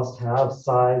bodies must have: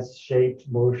 size, shape,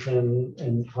 motion,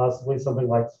 and possibly something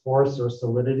like force or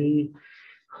solidity.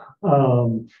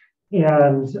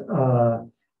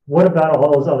 What about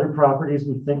all those other properties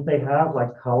we think they have,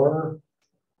 like color?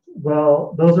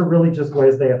 Well, those are really just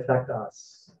ways they affect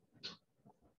us.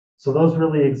 So those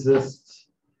really exist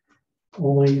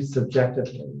only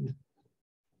subjectively.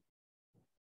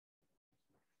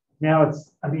 Now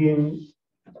it's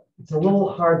a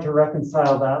little hard to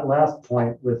reconcile that last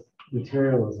point with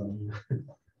materialism.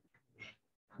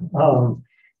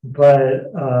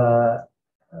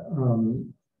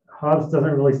 Hobbes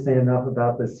doesn't really say enough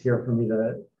about this here for me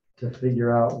to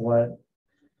figure out what,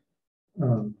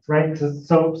 right?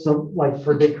 So like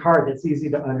for Descartes, it's easy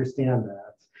to understand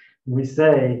that. We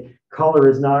say color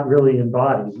is not really in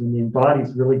bodies. I mean,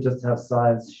 bodies really just have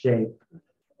size, shape,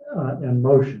 and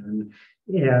motion.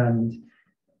 And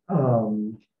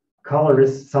color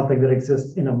is something that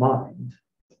exists in a mind,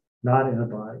 not in a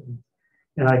body.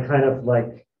 And I kind of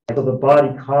like, so the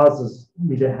body causes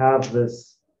me to have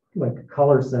this like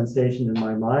color sensation in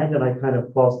my mind, and I kind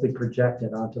of falsely project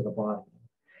it onto the body,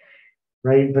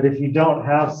 right? But if you don't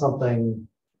have something,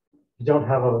 you don't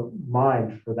have a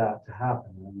mind for that to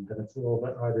happen, and then it's a little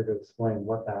bit harder to explain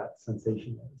what that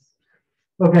sensation is.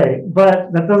 Okay,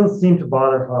 but that doesn't seem to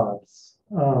bother Hobbes.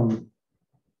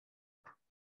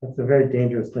 That's a very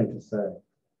dangerous thing to say.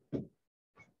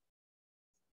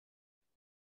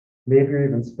 Maybe you're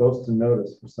even supposed to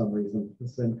notice for some reason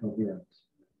it's incoherent.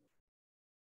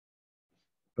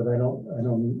 But I don't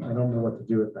know what to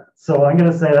do with that. So I'm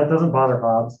going to say that doesn't bother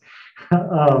Hobbes,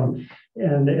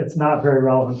 and it's not very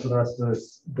relevant to the rest of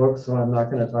this book, so I'm not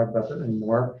going to talk about that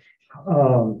anymore.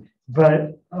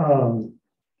 But the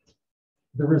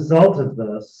result of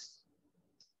this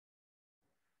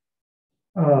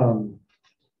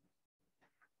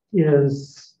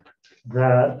is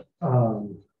that,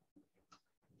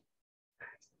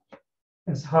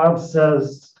 as Hobbes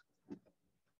says,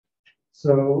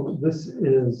 so this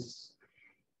is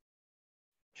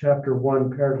chapter 1,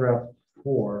 paragraph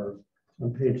 4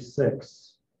 on page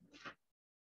 6.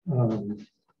 The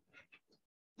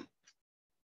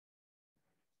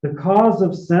cause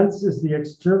of sense is the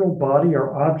external body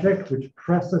or object which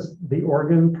presses the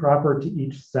organ proper to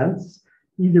each sense,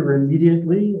 either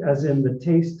immediately, as in the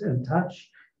taste and touch,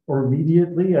 or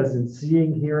mediately, as in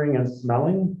seeing, hearing, and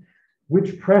smelling,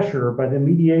 which pressure, by the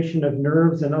mediation of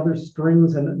nerves and other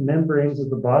strings and membranes of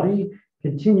the body,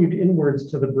 continued inwards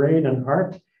to the brain and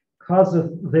heart, causeth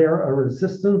there a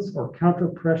resistance or counter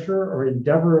pressure or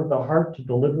endeavor of the heart to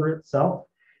deliver itself,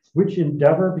 which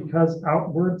endeavor, because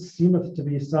outwards, seemeth to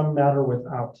be some matter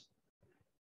without.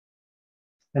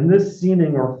 And this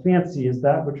seeming or fancy is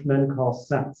that which men call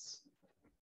sense.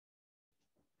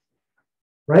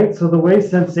 Right? So the way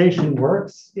sensation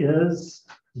works is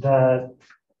that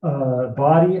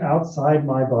body outside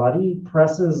my body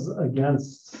presses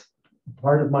against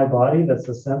part of my body that's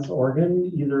a sense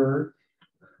organ, either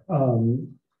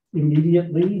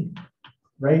immediately,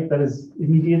 right? That is,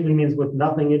 immediately means with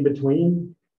nothing in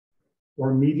between,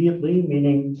 or immediately,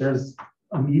 meaning there's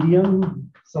a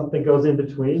medium, something goes in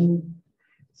between.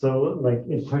 So like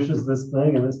it pushes this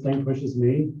thing and this thing pushes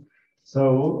me.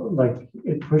 So like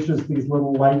it pushes these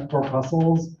little light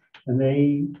corpuscles and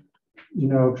they, you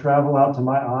know, travel out to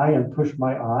my eye and push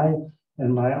my eye,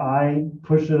 and my eye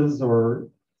pushes, or,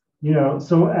 you know,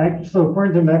 so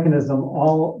according to mechanism,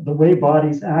 all the way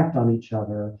bodies act on each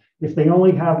other, if they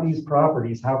only have these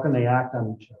properties, how can they act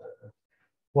on each other?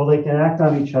 Well, they can act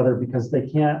on each other because they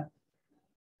can't.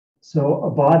 So a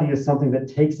body is something that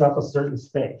takes up a certain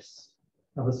space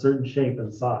of a certain shape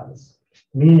and size,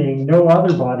 meaning no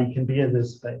other body can be in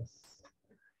this space.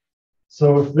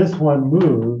 So if this one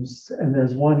moves and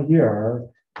there's one here,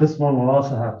 this one will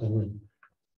also have to move.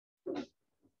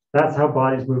 That's how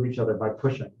bodies move each other, by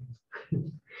pushing,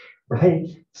 right?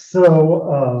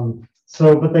 So,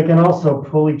 but they can also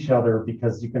pull each other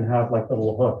because you can have like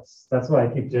little hooks. That's why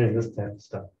I keep doing this type of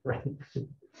stuff, right?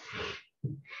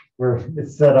 Where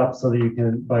it's set up so that you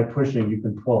can, by pushing, you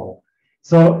can pull.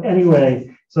 So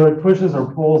anyway, so it pushes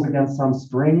or pulls against some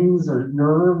springs or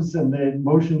nerves, and the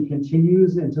motion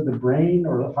continues into the brain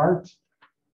or the heart.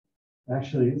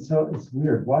 Actually, so it's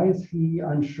weird. Why is he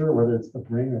unsure whether it's the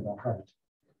brain or the heart?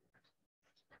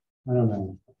 I don't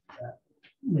know.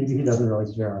 Maybe he doesn't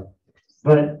really care.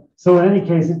 But so in any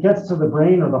case, it gets to the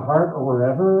brain or the heart or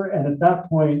wherever. And at that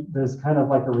point, there's kind of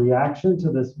like a reaction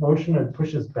to this motion and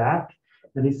pushes back.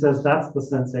 And he says, that's the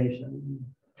sensation.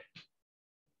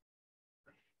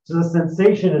 So the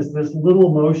sensation is this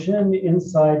little motion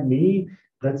inside me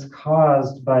that's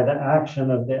caused by the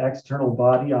action of the external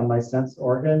body on my sense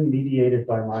organ mediated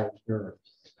by my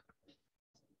nerves.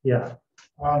 Yeah.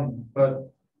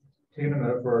 But taking a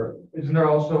metaphor, isn't there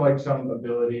also like some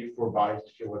ability for bodies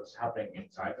to feel what's happening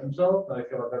inside themselves? And I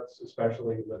feel like that's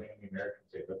especially living in the American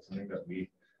state. That's something that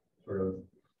we sort of,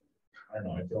 I don't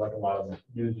know, I feel like a lot of the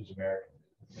news is American.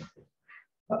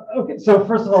 Okay, so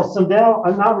first of all, so now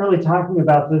I'm not really talking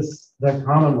about the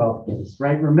Commonwealth case,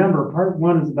 right? Remember, part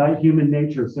one is about human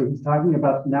nature, so he's talking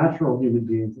about natural human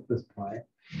beings at this point.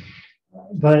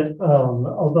 But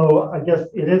although I guess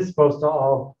it is supposed to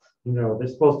all,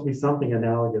 there's supposed to be something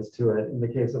analogous to it in the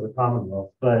case of the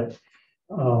Commonwealth. But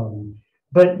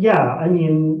yeah, I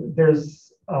mean,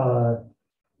 there's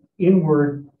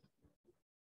inward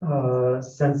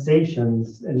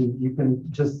sensations, and you can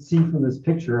just see from this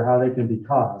picture how they can be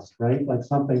caused, right? Like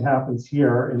something happens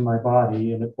here in my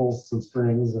body and it pulls some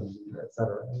strings and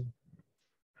etc.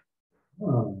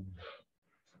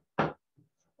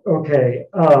 Okay.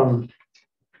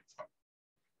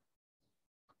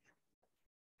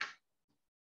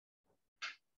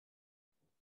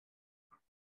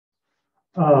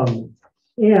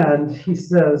 And he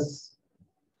says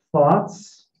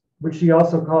thoughts, which he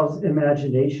also calls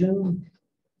imagination,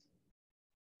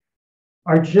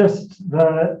 are just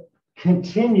the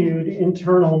continued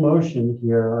internal motion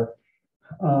here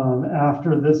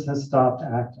after this has stopped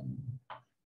acting.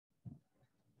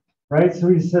 Right? So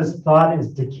he says thought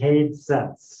is decayed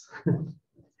sense.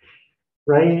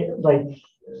 Right? Like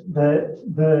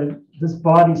this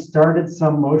body started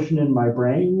some motion in my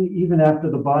brain. Even after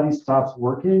the body stops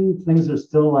working, things are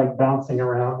still like bouncing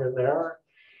around in there.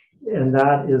 And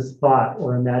that is thought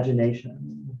or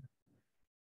imagination.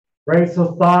 Right?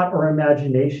 So thought or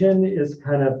imagination is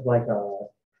kind of like a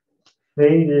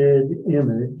faded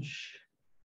image.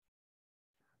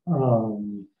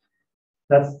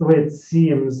 That's the way it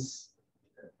seems.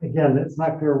 Again, it's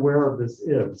not clear where this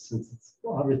is, since it's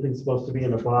everything's supposed to be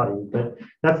in a body, but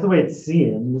that's the way it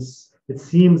seems. It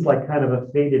seems like kind of a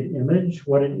faded image.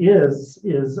 What it is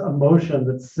a motion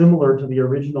that's similar to the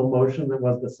original motion that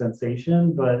was the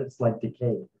sensation, but it's like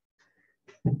decayed.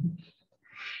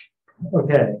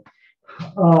 Okay.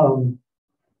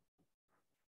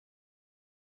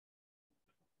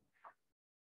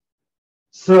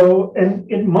 So,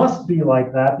 and it must be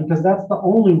like that because that's the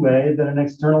only way that an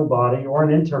external body or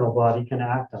an internal body can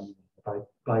act on it,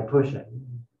 by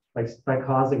pushing, by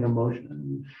causing a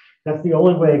motion. That's the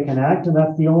only way it can act, and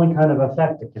that's the only kind of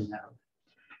effect it can have.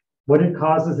 What it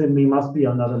causes in me must be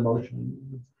another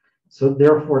motion. So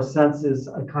therefore, sense is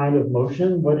a kind of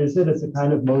motion. What is it? It's a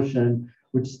kind of motion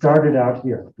which started out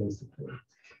here, basically.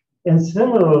 And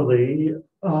similarly,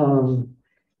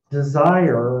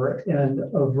 desire and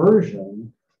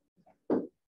aversion,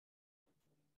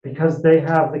 because they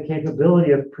have the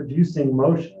capability of producing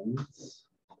motions,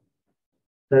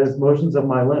 that is, motions of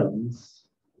my limbs,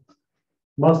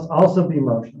 must also be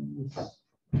motions.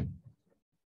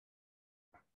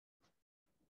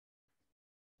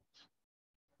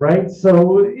 Right?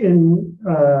 So in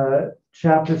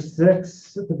chapter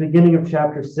 6, at the beginning of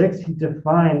chapter 6, he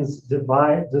defines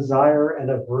desire and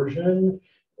aversion,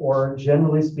 or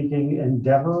generally speaking,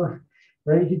 endeavor.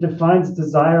 Right? He defines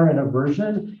desire and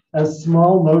aversion as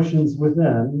small motions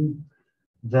within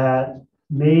that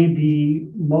may be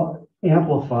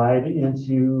amplified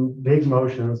into big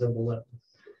motions of the limbs.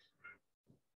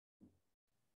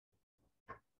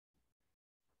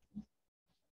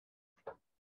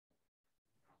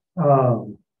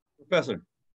 Professor.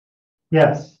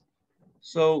 Yes.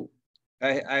 So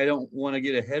I don't want to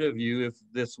get ahead of you if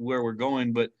that's where we're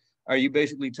going, but are you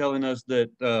basically telling us that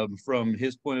from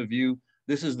his point of view,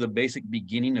 this is the basic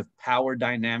beginning of power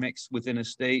dynamics within a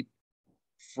state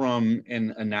from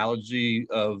an analogy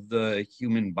of the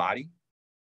human body?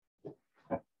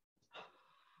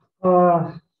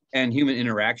 And human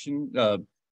interaction,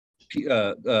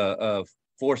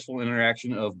 forceful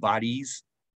interaction of bodies?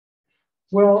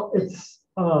 Well, it's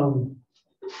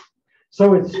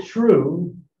so it's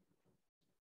true.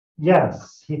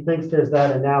 Yes, he thinks there's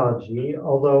that analogy,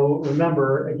 although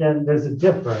remember, again, there's a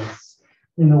difference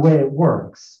in the way it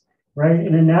works, right?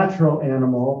 In a natural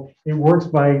animal, it works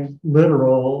by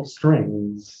literal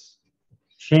strings,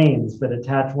 chains that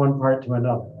attach one part to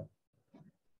another,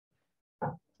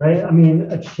 right? I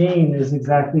mean, a chain is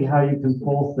exactly how you can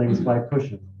pull things by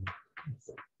pushing.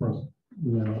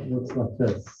 It looks like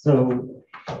this. So,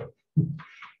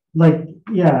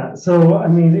 so I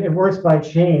mean, it works by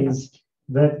chains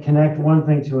that connect one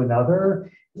thing to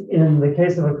another. In the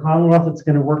case of a Commonwealth, it's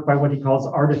going to work by what he calls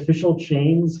artificial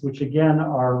chains, which again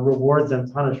are rewards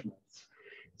and punishments.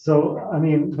 So, I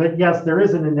mean, but yes, there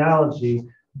is an analogy,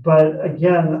 but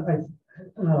again,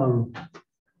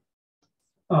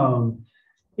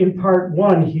 in part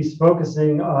one, he's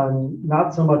focusing on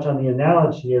not so much on the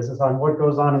analogy as on what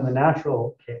goes on in the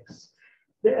natural case.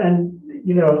 And,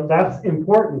 you know, that's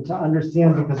important to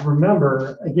understand because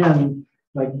remember, again,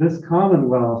 like this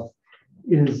Commonwealth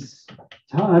is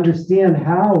to understand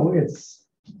how it's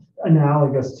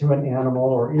analogous to an animal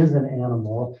or is an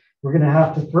animal, we're going to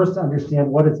have to first understand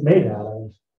what it's made out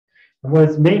of. And what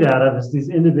it's made out of is these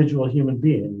individual human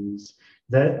beings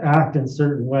that act in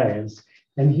certain ways.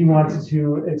 And he wants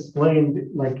to explain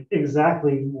like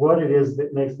exactly what it is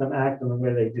that makes them act in the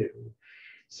way they do.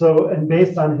 So, and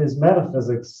based on his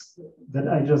metaphysics that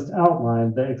I just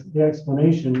outlined, the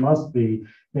explanation must be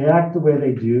they act the way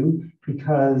they do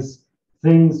because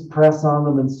things press on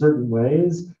them in certain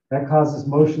ways. That causes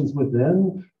motions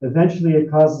within. Eventually, it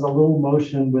causes a little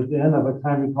motion within of a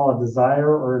kind we call a desire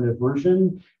or an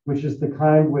aversion, which is the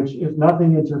kind which, if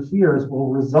nothing interferes, will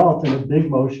result in a big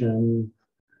motion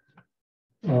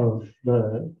of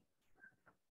the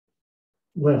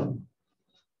limb.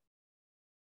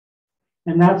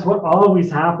 And that's what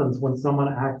always happens when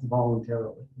someone acts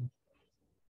voluntarily.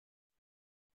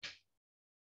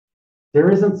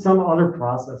 There isn't some other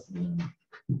process.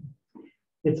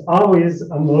 It's always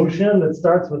a motion that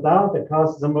starts without, that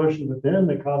causes a motion within,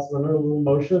 that causes another little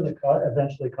motion, that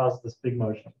eventually causes this big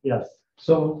motion. Yes.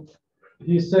 So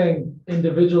he's saying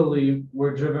individually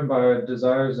we're driven by our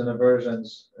desires and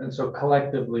aversions, and so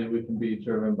collectively we can be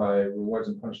driven by rewards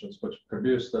and punishments which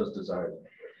produce those desires.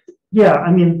 Yeah,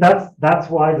 I mean that's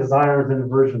why desires and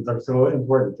aversions are so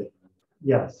important to him.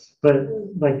 Yes, but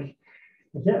like,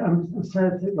 yeah, I'm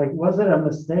trying to think, like, was it a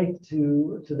mistake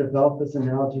to develop this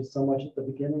analogy so much at the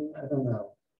beginning? I don't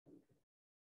know.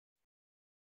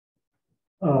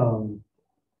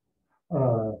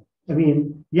 I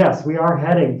mean, yes, we are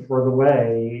heading for the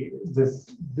way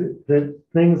the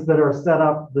things that are set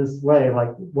up this way,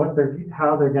 like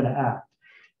how they're going to act.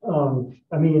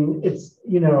 I mean, it's,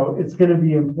 you know, it's going to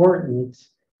be important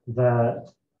that,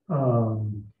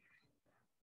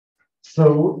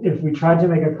 so if we tried to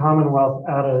make a commonwealth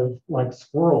out of like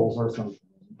squirrels or something,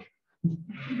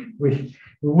 we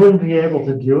wouldn't be able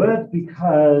to do it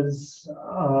because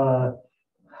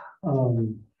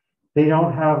they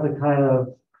don't have the kind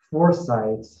of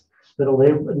foresight that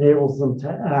enables them to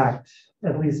act.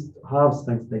 At least Hobbes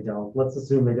thinks they don't. Let's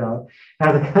assume they don't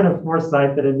have the kind of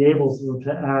foresight that enables them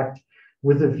to act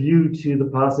with a view to the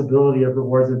possibility of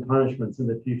rewards and punishments in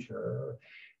the future,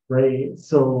 right?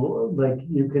 So like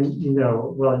you can, you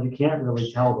know, well, you can't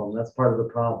really tell them. That's part of the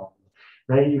problem,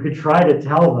 right? You could try to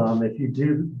tell them if you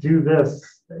do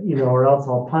this, you know, or else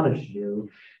I'll punish you,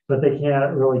 but they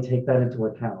can't really take that into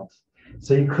account.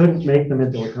 So you couldn't make them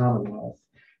into a commonwealth.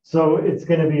 So it's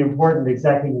going to be important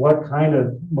exactly what kind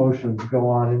of motions go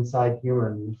on inside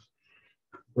human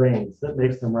brains that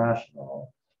makes them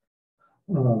rational.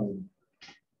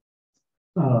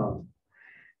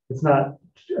 It's not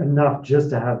enough just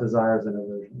to have desires and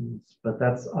aversions, but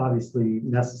that's obviously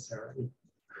necessary.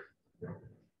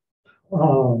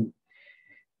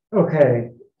 Okay.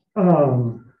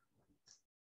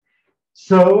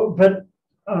 So, but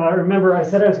remember, I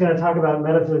said I was going to talk about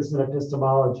metaphysics and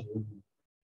epistemology.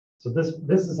 So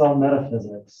this is all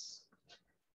metaphysics.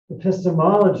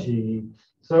 Epistemology,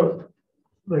 so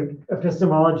like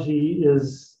epistemology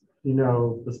is, you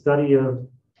know, the study of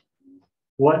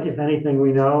what, if anything,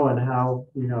 we know and how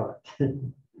we know it,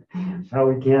 how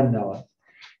we can know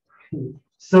it.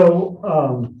 So,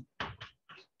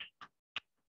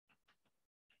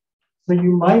 so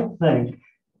you might think,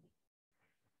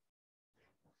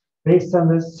 based on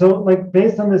this, so like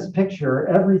based on this picture,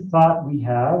 every thought we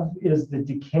have is the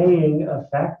decaying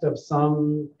effect of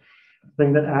something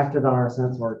that acted on our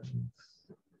sense organs.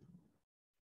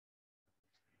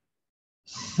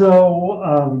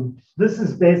 So this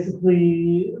is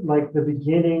basically like the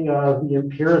beginning of the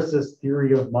empiricist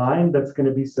theory of mind that's going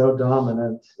to be so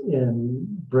dominant in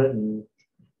Britain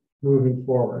moving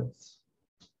forwards.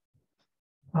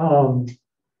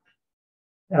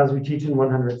 As we teach in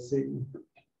 100C.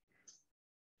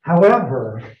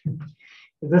 However,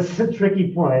 this is a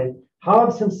tricky point.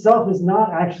 Hobbes himself is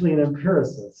not actually an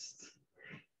empiricist.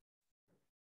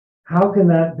 How can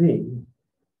that be?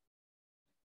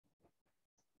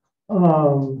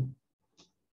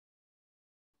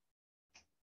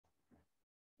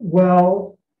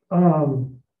 Well,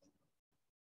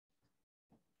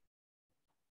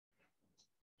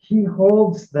 he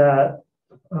holds that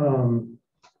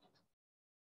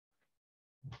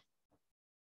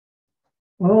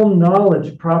all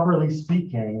knowledge, properly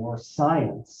speaking, or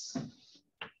science,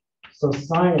 So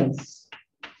science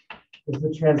is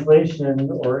the translation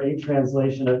or a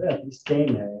translation of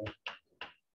episteme,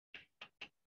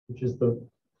 which is the,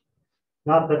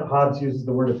 not that Hobbes uses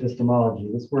the word epistemology,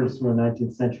 this word is from the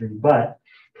 19th century, but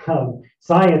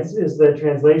science is the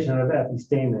translation of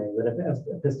episteme, that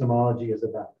epistemology is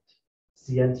about,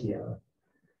 scientia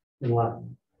in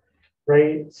Latin,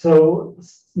 right? So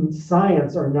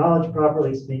science, or knowledge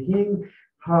properly speaking,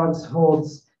 Hobbes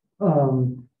holds,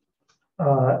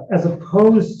 as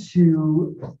opposed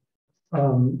to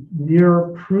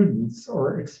mere prudence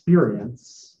or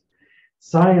experience,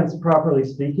 science, properly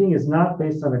speaking, is not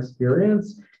based on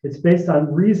experience, it's based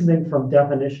on reasoning from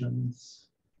definitions.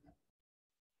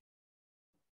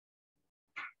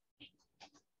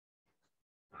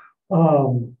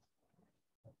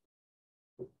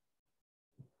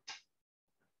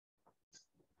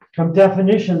 From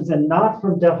definitions, and not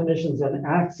from definitions and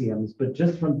axioms, but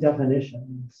just from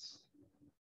definitions.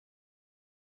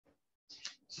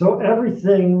 So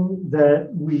everything that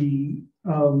we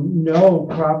know,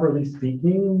 properly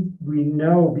speaking, we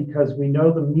know because we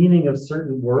know the meaning of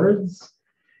certain words,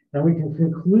 and we can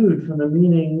conclude from the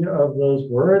meaning of those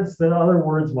words that other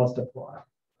words must apply.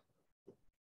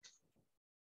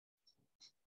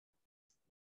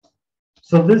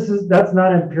 So that's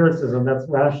not empiricism, that's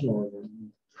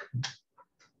rationalism.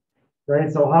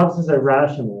 Right? So Hobbes is a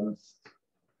rationalist.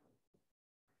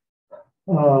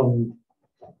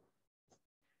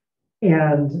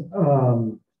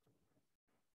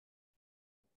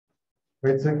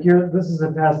 Right, so here, this is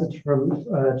a passage from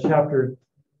chapter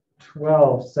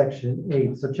 12, section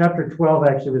 8. So chapter 12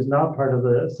 actually was not part of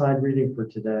the assigned reading for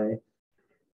today.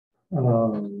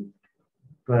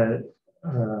 But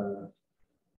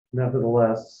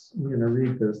nevertheless, I'm going to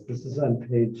read this. This is on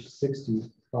page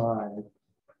 65.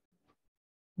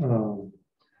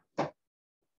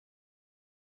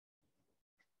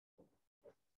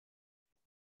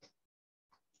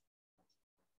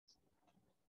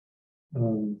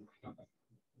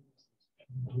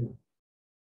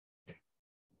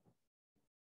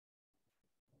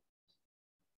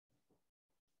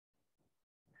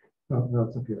 Oh, no,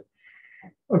 it's up here.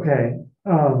 Okay.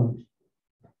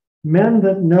 Men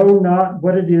that know not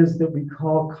what it is that we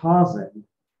call causing,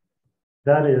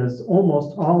 that is,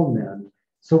 almost all men.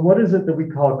 So what is it that we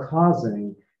call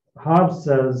causing? Hobbes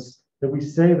says that we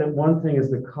say that one thing is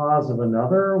the cause of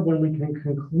another when we can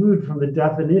conclude from the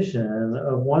definition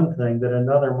of one thing that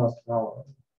another must follow.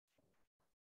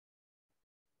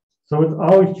 So it's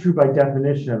always true by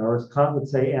definition, or as Kant would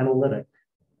say, analytic.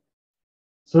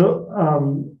 So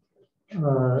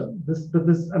this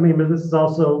is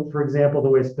also, for example, the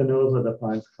way Spinoza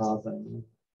defines causing.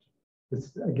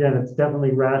 It's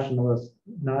definitely rationalist,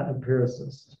 not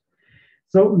empiricist.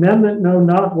 So men that know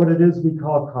not what it is we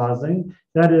call causing,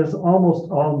 that is,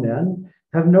 almost all men,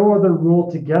 have no other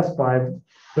rule to guess by,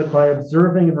 but by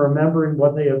observing and remembering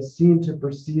what they have seen to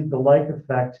perceive the like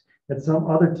effect at some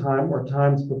other time or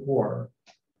times before,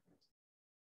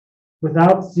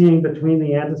 without seeing between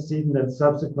the antecedent and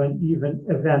subsequent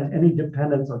event any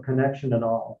dependence or connection at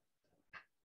all.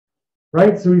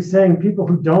 Right? So he's saying people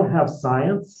who don't have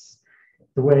science,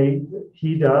 the way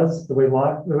he does, the way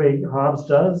Hobbes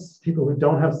does, people who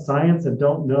don't have science and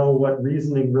don't know what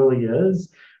reasoning really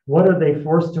is, what are they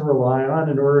forced to rely on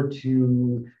in order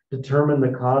to determine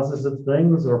the causes of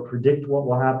things or predict what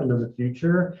will happen in the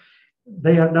future?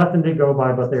 They have nothing to go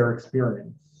by but their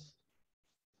experience,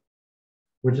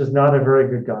 which is not a very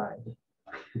good guide.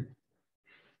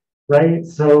 Right?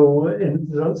 So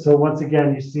once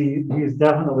again, you see, he's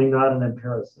definitely not an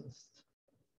empiricist.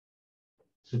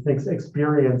 He thinks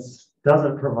experience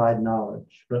doesn't provide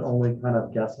knowledge, but only kind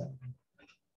of guessing.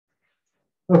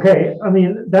 Okay, I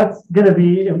mean, that's going to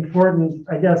be important,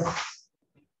 I guess.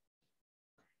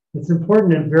 It's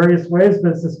important in various ways,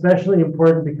 but it's especially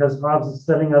important because Hobbes is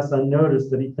setting us on notice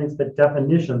that he thinks that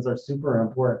definitions are super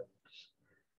important.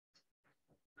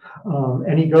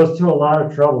 And he goes to a lot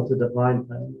of trouble to define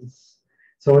things.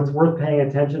 So it's worth paying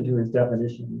attention to his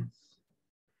definitions.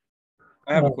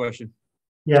 I have a question.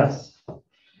 Yes.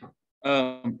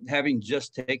 Having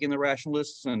just taken the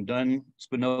rationalists and done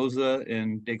Spinoza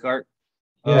and Descartes,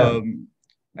 Yeah.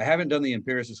 I haven't done the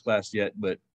empiricist class yet,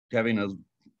 but having a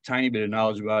tiny bit of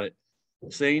knowledge about it,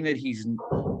 saying that he's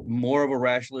more of a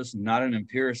rationalist, not an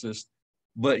empiricist,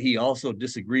 but he also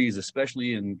disagrees,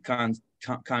 especially in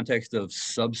context of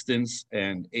substance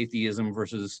and atheism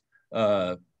versus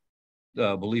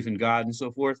belief in God and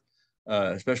so forth,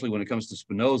 especially when it comes to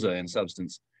Spinoza and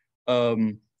substance.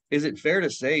 Is it fair to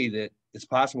say that it's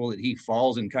possible that he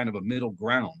falls in kind of a middle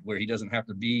ground where he doesn't have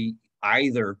to be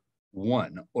either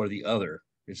one or the other?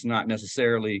 It's not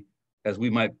necessarily as we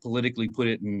might politically put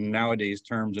it in nowadays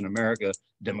terms in America,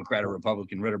 Democrat or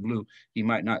Republican, red or blue. He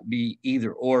might not be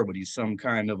either or, but he's some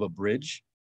kind of a bridge.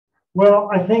 Well,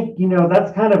 I think,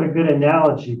 that's kind of a good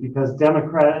analogy because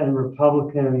Democrat and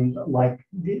Republican, like,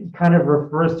 it kind of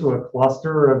refers to a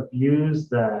cluster of views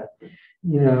that,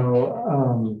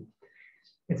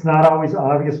 it's not always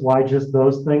obvious why just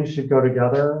those things should go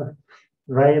together,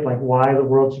 right? Like why the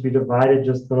world should be divided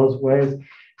just those ways.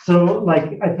 So,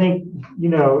 like, I think,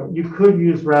 you could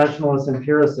use rationalist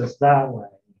empiricists that way,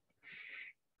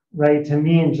 right? To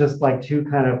mean just like two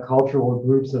kind of cultural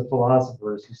groups of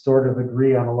philosophers who sort of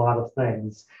agree on a lot of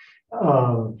things.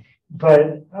 And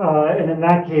in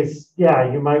that case,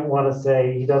 yeah, you might want to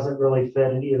say he doesn't really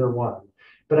fit in either one.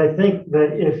 But I think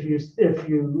that if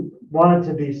you wanted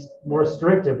to be more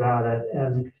strict about it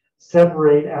and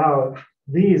separate out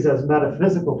these as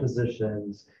metaphysical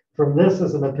positions from this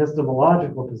as an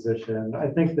epistemological position, I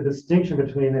think the distinction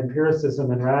between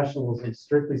empiricism and rationalism,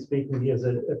 strictly speaking, is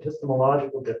an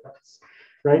epistemological difference,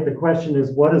 right? The question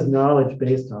is, what is knowledge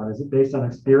based on? Is it based on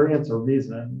experience or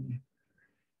reason?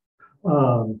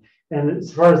 And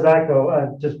as far as that goes,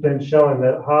 I've just been showing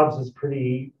that Hobbes is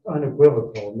pretty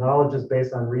unequivocal. Knowledge is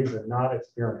based on reason, not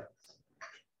experience.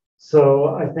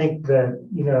 So I think that,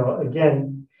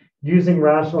 again, using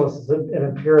rationalists and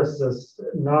empiricists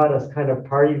not as kind of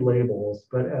party labels,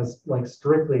 but as like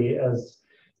strictly as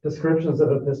descriptions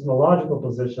of epistemological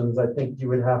positions, I think you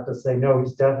would have to say, no,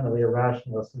 he's definitely a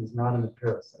rationalist and he's not an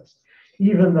empiricist.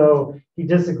 Even though he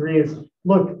disagrees,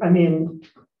 look, I mean,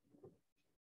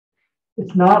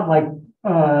 it's not like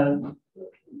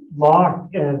Locke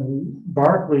and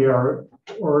Berkeley are,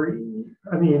 or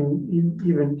I mean,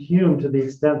 even Hume to the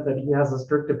extent that he has a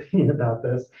strict opinion about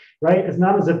this, right? It's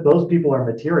not as if those people are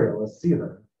materialists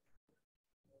either.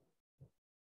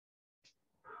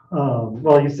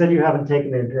 Well, you said you haven't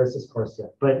taken the empiricist course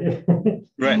yet, but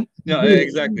right. No,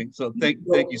 exactly. So thank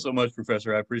you so much,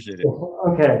 Professor. I appreciate it.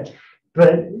 Okay,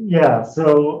 but yeah.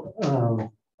 So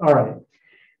all right.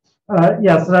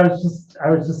 Yeah, so I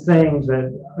was just saying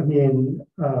that, I mean,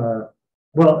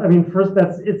 well, I mean, first,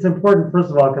 it's important, first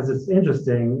of all, because it's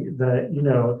interesting that,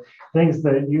 things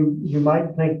that you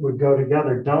might think would go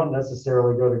together don't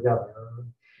necessarily go together.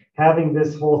 Having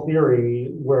this whole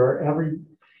theory where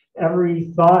every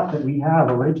thought that we have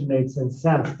originates in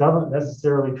sense doesn't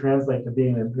necessarily translate to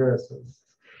being an empiricist.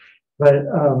 But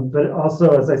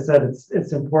also, as I said,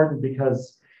 it's important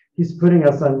because he's putting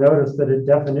us on notice that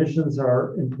definitions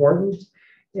are important.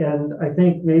 And I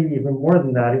think maybe even more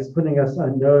than that, he's putting us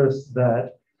on notice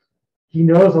that he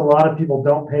knows a lot of people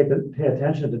don't pay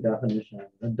attention to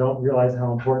definitions and don't realize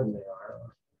how important they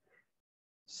are.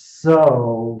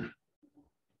 So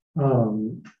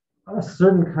a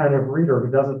certain kind of reader who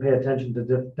doesn't pay attention to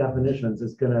definitions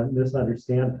is going to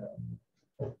misunderstand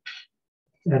him.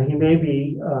 And he may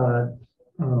be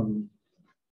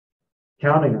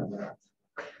counting on that.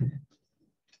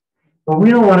 But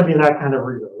we don't want to be that kind of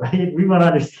reader, right? We want to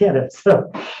understand it.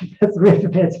 So we have to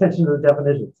pay attention to the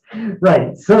definitions.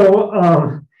 Right. So,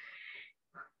 all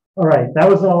right. That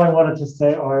was all I wanted to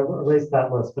say. Or I erased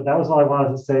that list, but that was all I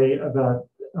wanted to say about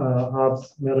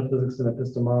Hobbes' metaphysics and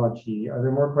epistemology. Are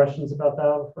there more questions about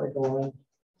that before I go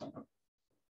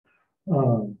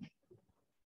on?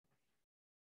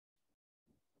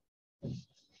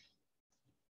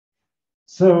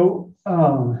 So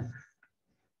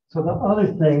the other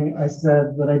thing I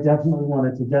said that I definitely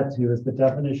wanted to get to is the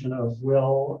definition of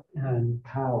will and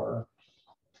power.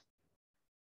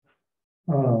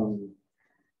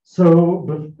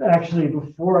 Actually,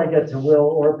 before I get to will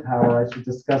or power, I should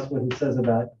discuss what he says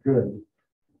about good.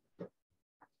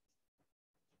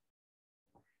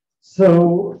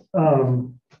 So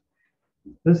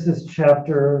this is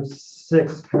chapter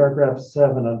 6, paragraph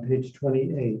 7 on page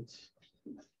 28.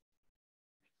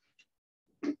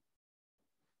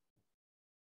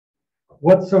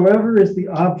 Whatsoever is the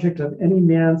object of any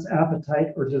man's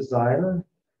appetite or desire,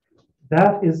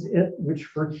 that is it which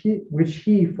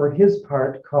he for his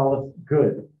part calleth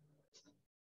good.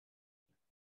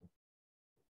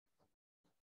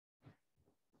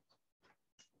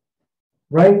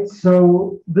 Right?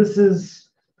 So this is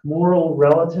moral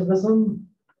relativism.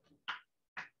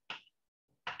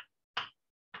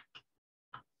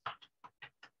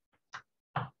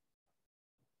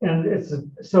 And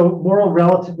so moral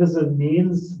relativism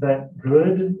means that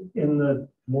good in the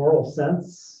moral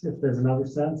sense, if there's another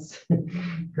sense,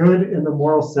 good in the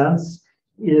moral sense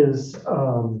is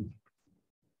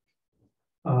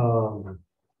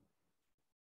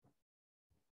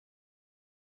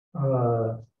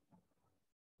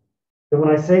when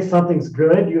I say something's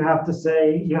good, you have to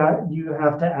say, you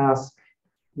have to ask,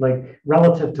 Like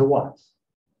relative to what?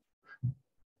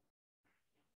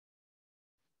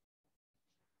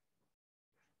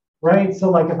 Right? So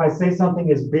like if I say something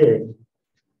is big,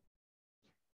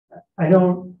 I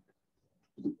don't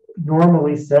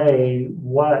normally say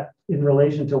what in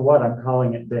relation to what I'm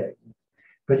calling it big.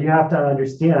 But you have to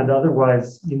understand,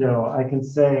 otherwise, I can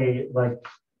say like,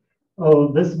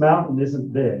 oh, this mountain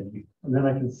isn't big. And then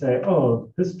I can say,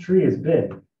 oh, this tree is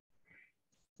big.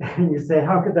 And you say,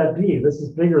 how could that be? This is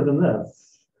bigger than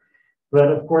this. But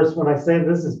of course, when I say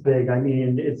this is big, I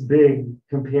mean, it's big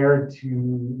compared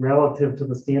to relative to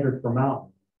the standard for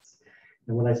mountains.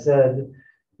 And when I said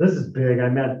this is big, I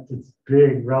meant it's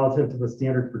big relative to the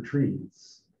standard for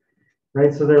trees.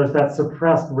 Right? So there was that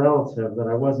suppressed relative that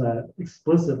I wasn't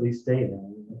explicitly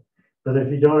stating. But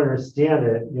if you don't understand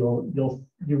it,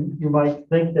 you might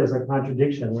think there's a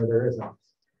contradiction where there isn't.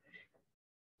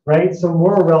 Right? So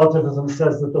moral relativism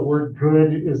says that the word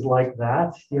good is like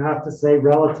that. You have to say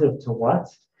relative to what?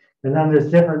 And then there's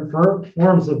different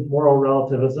forms of moral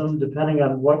relativism depending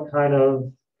on what kind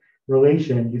of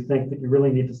relation you think that you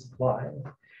really need to supply.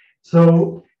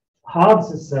 So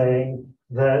Hobbes is saying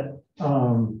that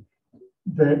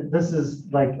that this is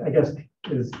like, I guess,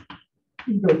 is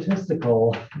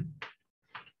egotistical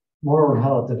moral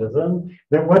relativism,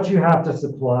 that what you have to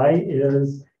supply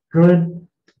is good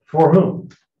for whom?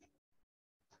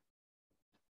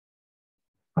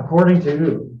 According to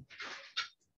who?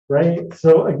 Right?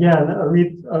 So again, I'll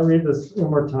read this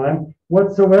one more time.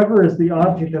 Whatsoever is the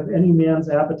object of any man's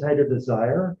appetite or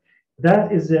desire,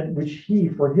 that is it which he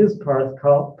for his part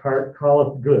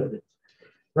calleth good.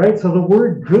 Right? So the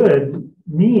word good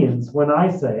means, when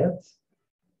I say it,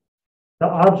 the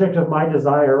object of my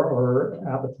desire or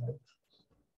appetite.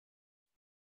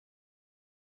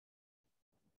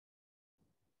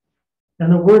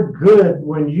 And the word good,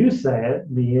 when you say it,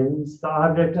 means the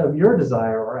object of your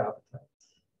desire or appetite.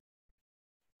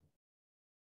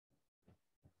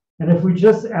 And if we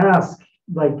just ask,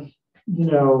 like,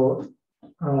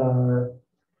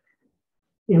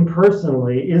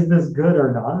 impersonally, is this good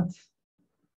or not?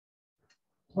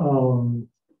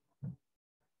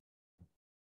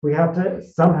 We have to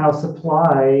somehow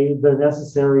supply the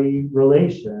necessary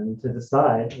relation to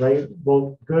decide, right?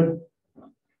 Well, good,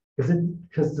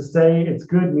 because to say it's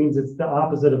good means it's the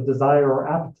opposite of desire or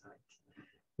appetite.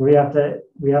 We have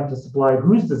to supply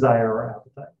whose desire or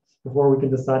appetite before we can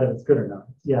decide if it's good or not.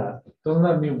 Yeah. Doesn't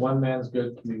that mean one man's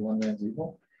good can be one man's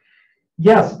evil?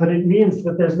 Yes, but it means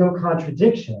that there's no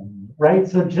contradiction, right?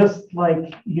 So just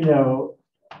like,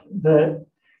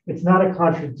 it's not a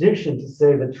contradiction to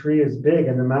say the tree is big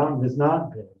and the mountain is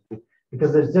not big,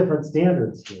 because there's different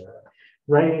standards here,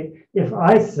 right? If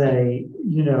I say,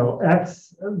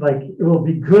 X, like it will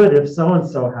be good if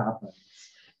so-and-so happens,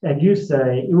 and you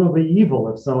say it will be evil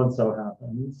if so-and-so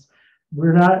happens,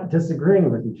 we're not disagreeing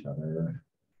with each other.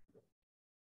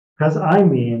 Because I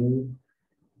mean,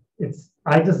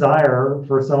 I desire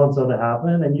for so-and-so to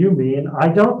happen, and you mean I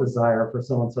don't desire for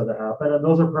so-and-so to happen, and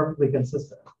those are perfectly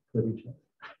consistent with each other.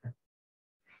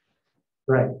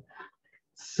 Right.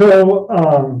 So,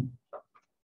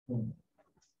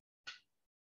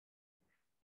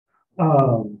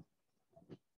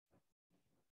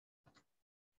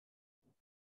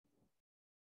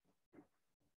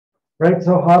 right,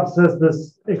 so Hobbes says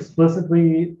this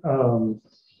explicitly in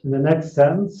the next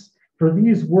sentence. For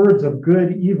these words of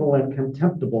good, evil, and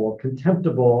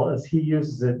contemptible, as he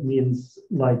uses it, means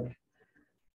like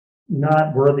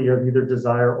not worthy of either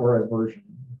desire or aversion.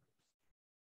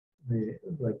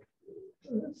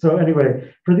 So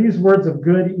anyway, for these words of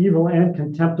good, evil, and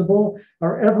contemptible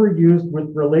are ever used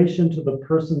with relation to the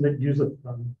person that useth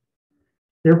them,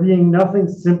 there being nothing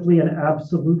simply and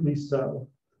absolutely so.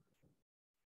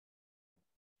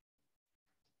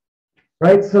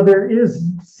 Right, so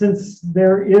since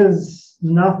there is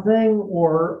nothing,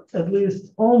 or at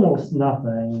least almost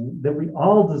nothing, that we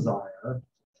all desire,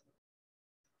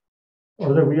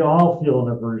 or that we all feel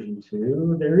an aversion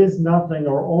to, there is nothing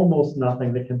or almost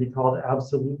nothing that can be called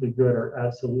absolutely good or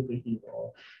absolutely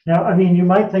evil. Now, I mean, you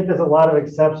might think there's a lot of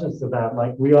exceptions to that,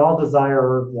 like we all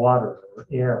desire water or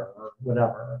air or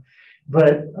whatever,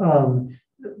 but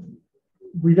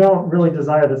we don't really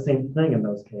desire the same thing in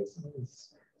those cases.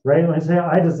 Right? When I say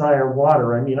I desire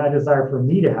water, I mean I desire for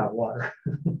me to have water.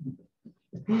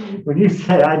 When you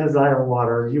say I desire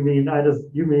water, you mean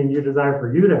you desire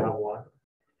for you to have water.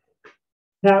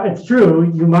 Now it's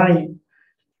true, you might,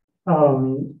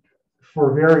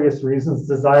 for various reasons,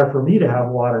 desire for me to have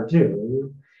water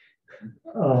too.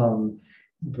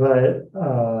 But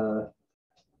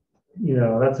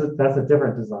that's a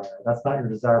different desire. That's not your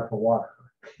desire for water.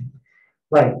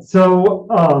 Right. So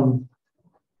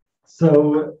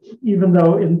So even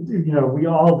though we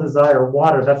all desire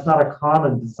water, that's not a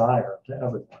common desire to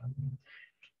everyone.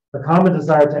 A common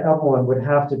desire to everyone would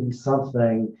have to be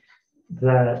something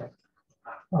that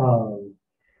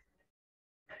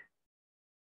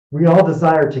we all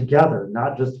desire together,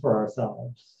 not just for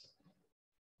ourselves.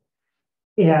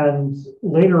 And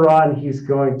later on, he's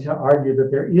going to argue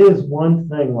that there is one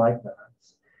thing like that.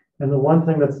 And the one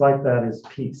thing that's like that is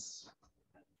peace.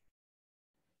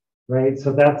 Right?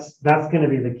 So that's going to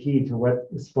be the key to what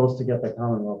is supposed to get the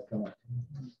Commonwealth going.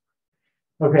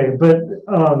 Okay, but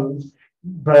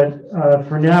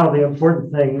for now, the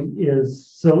important thing is,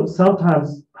 so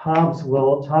sometimes Hobbes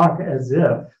will talk as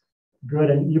if good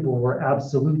and evil were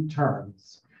absolute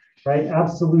terms, right?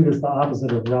 Absolute is the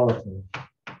opposite of relative.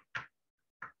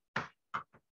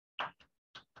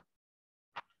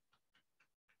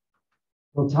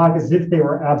 We'll talk as if they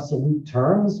were absolute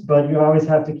terms, but you always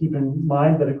have to keep in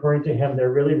mind that according to him,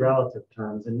 they're really relative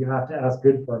terms, and you have to ask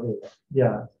good for evil.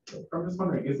 Yeah. I'm just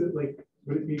wondering, is it like,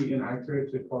 would it be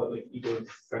inaccurate to call it like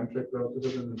egocentric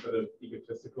relativism instead of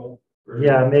egotistical?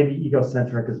 Yeah, maybe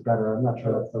egocentric is better. I'm not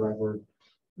sure that's the right word.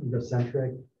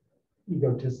 Egocentric,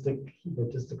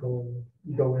 egotistical,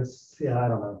 egoist. Yeah, I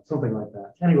don't know, something like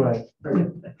that. Anyway,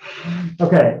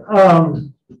 okay.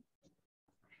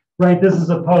 Right, this is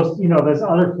opposed, there's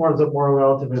other forms of moral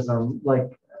relativism,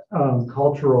 like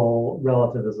cultural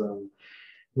relativism,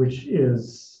 which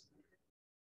is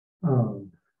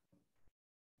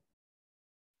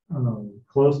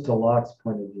close to Locke's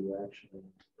point of view, actually.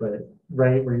 But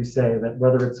right, where you say that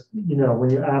whether it's, when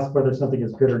you ask whether something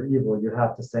is good or evil, you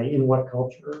have to say in what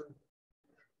culture.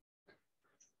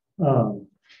 All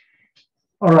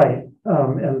right,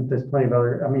 and there's plenty of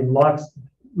other, Locke's,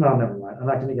 no, never mind. I'm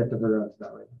not going to get diverted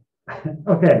that way.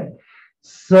 Okay,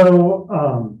 so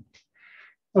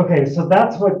so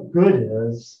that's what good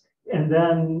is, and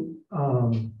then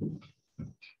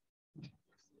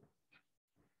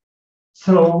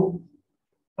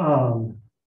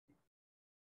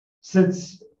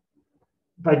since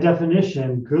by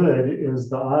definition good is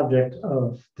the object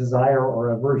of desire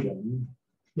or aversion.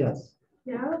 Yes.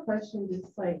 Yeah, I have a question, just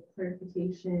like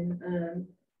clarification.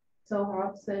 So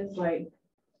Hobbes says like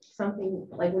something,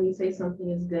 like when you say something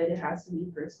is good, it has to be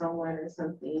for someone or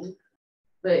something.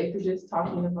 But if you're just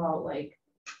talking about like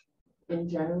in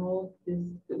general,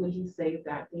 would you say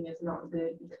that thing is not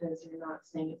good because you're not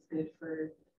saying it's good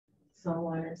for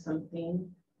someone or something?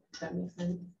 Does that make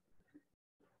sense?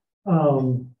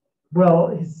 Well,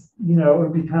 it's, it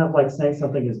would be kind of like saying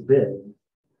something is big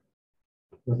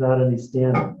without any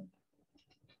standard.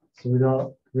 So we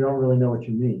don't really know what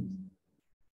you mean.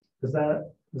 Does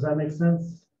that make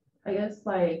sense? I guess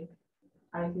like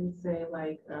I can say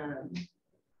like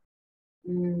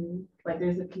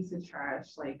there's a piece of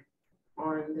trash like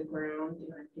on the ground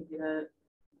and I pick it up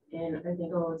and I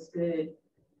think, oh, it's good.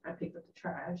 I picked up the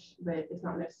trash, but it's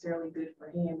not necessarily good for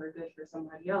him or good for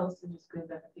somebody else. It's just good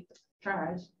that I picked up the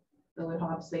trash. So would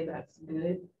Hobbes say that's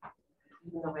good,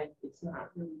 even though it's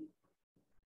not really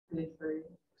good for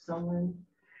someone?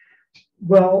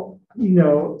 Well,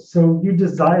 so you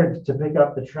desired to pick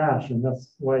up the trash and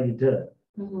that's why you did it.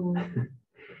 Mm-hmm.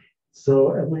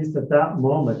 So at least at that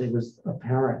moment, it was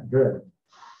apparent good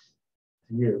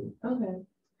to you. Okay.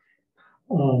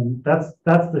 That's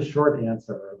the short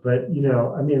answer, but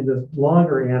the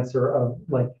longer answer of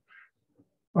like,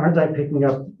 aren't I picking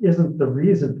up, isn't the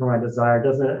reason for my desire,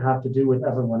 doesn't it have to do with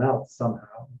everyone else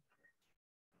somehow?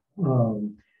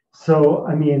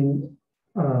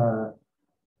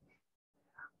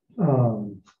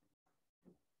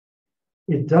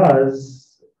 It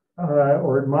does,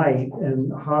 or it might,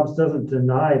 and Hobbes doesn't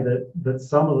deny that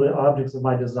some of the objects of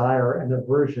my desire and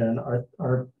aversion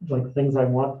are like things I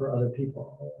want for other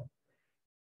people.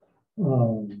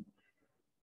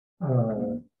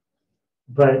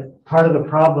 But part of the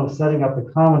problem of setting up the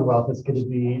Commonwealth is going to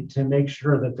be to make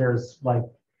sure that there's like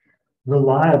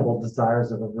reliable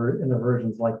desires and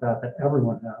aversions like that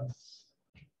everyone has,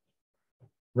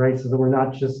 right? So that we're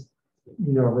not just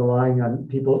relying on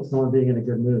someone being in a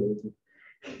good mood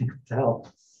to help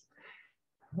us.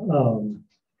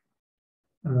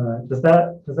 Does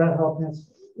that help, Nancy?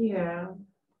 Yeah.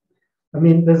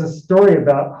 There's a story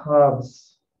about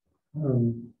Hobbes.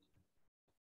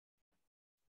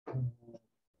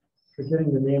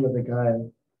 Forgetting the name of the guy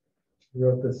who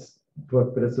wrote this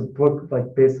book, but it's a book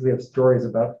like basically of stories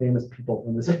about famous people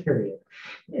from this period.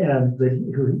 And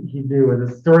who he knew, and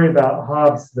a story about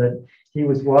Hobbes that he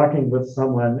was walking with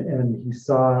someone and he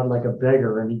saw like a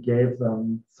beggar and he gave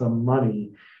them some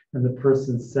money. And the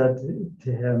person said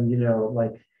to him,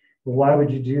 like, well, why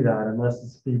would you do that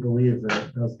unless you believe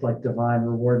that there's like divine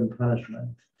reward and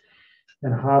punishment?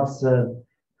 And Hobbes said,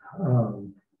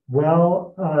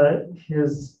 well,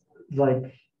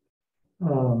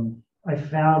 I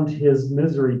found his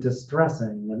misery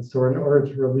distressing, and so in order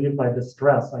to relieve my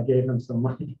distress, I gave him some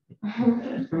money.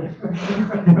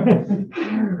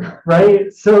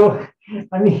 Right? So,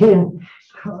 I mean,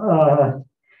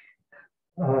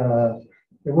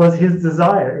 it was his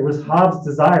desire. It was Hobbes'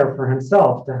 desire for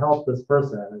himself to help this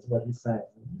person, is what he's saying.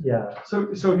 Yeah.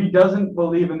 So he doesn't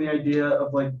believe in the idea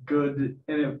of like good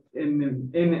in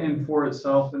and for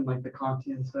itself in like the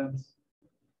Kantian sense.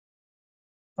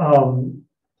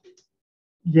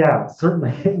 Yeah,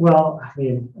 certainly. Well, I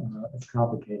mean, it's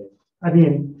complicated. I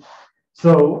mean,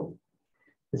 so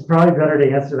it's probably better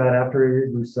to answer that after you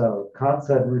read Rousseau. Kant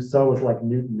said Rousseau was like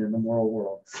Newton in the moral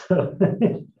world. So,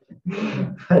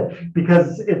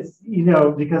 because it's,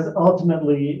 because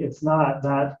ultimately it's not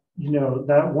that,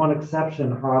 that one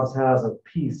exception Hobbes has of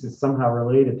peace is somehow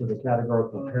related to the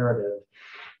categorical imperative.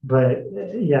 But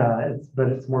yeah,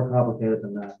 it's more complicated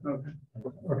than that.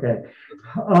 Okay.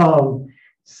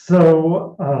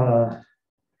 So,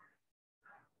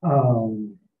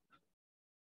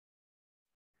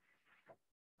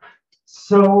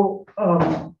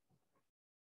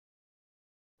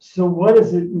 so what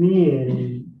does it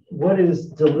mean? What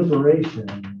is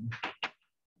deliberation?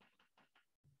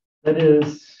 That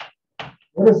is,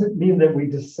 what does it mean that we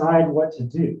decide what to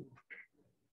do?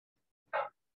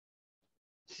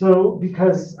 So,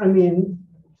 because, I mean,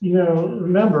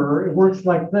 remember, it works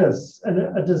like this.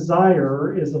 A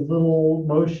desire is a little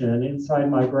motion inside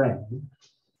my brain.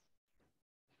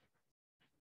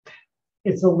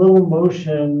 It's a little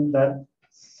motion that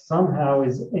somehow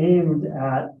is aimed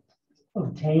at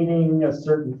obtaining a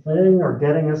certain thing or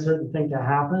getting a certain thing to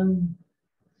happen.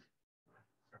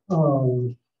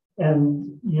 And,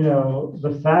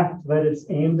 the fact that it's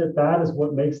aimed at that is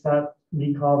what makes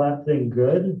me call that thing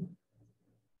good.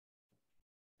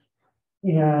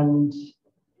 And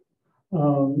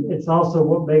it's also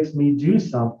what makes me do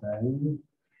something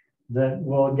that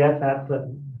will get that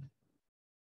thing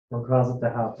or cause it to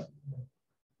happen.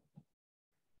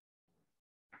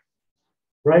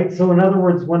 Right? So in other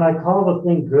words, when I call the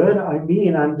thing good, I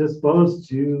mean I'm disposed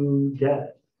to get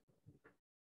it.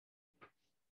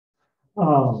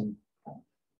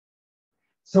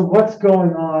 So what's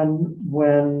going on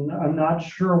when I'm not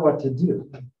sure what to do?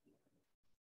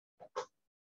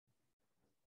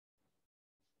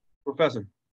 Professor.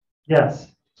 Yes.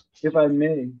 If I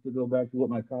may, to go back to what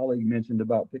my colleague mentioned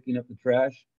about picking up the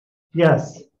trash.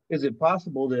 Yes. Is it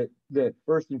possible that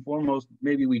first and foremost,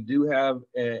 maybe we do have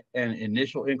an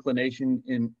initial inclination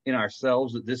in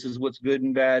ourselves that this is what's good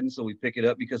and bad, and so we pick it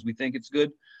up because we think it's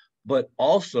good, but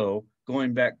also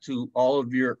going back to all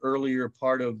of your earlier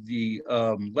part of the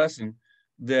lesson,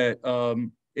 that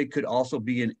it could also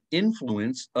be an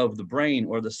influence of the brain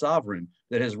or the sovereign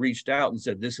that has reached out and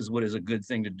said, this is what is a good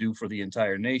thing to do for the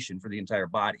entire nation, for the entire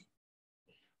body.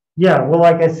 Yeah, well,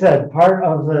 like I said, part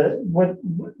of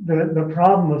the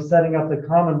problem of setting up the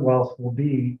Commonwealth will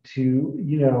be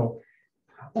to,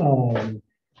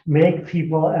 make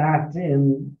people act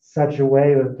in such a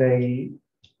way that they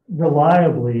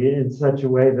reliably, in such a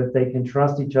way that they can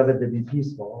trust each other to be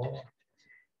peaceful.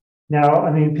 Now,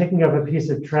 I mean, picking up a piece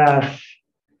of trash,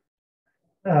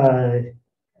 I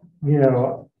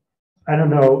don't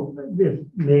know if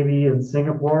maybe in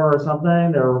Singapore or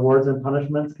something, there are rewards and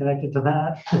punishments connected to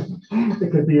that.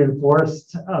 It could be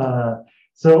enforced.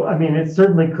 So, I mean, it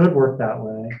certainly could work that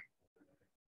way.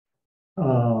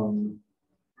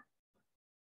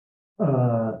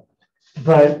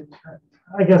 But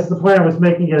I guess the point I was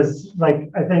making is,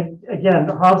 like, I think, again,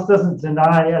 Hobbes doesn't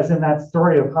deny, as in that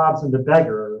story of Hobbes and the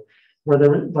beggar, where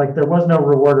there was no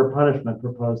reward or punishment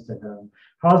proposed to him.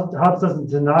 Hobbes doesn't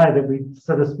deny that we,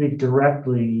 so to speak,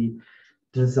 directly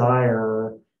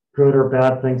desire good or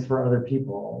bad things for other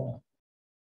people.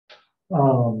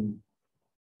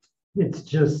 It's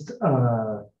just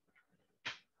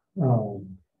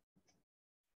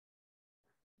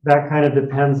that kind of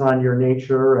depends on your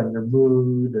nature and your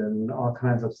mood and all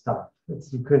kinds of stuff.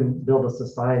 You couldn't build a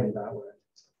society that way.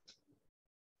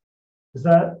 Is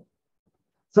that?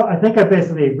 So I think I'm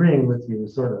basically agreeing with you,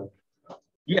 sort of.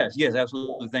 Yes,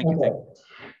 absolutely. Thank you. Okay.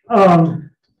 All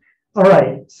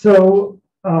right. So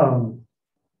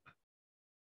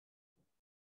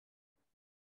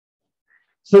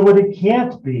what it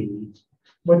can't be,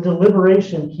 what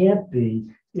deliberation can't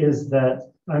be, is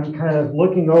that I'm kind of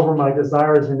looking over my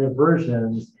desires and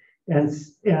aversions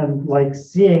and like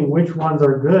seeing which ones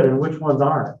are good and which ones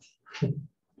aren't.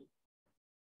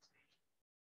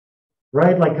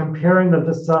 Right? Like comparing them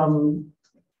to some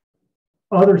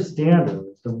other standard,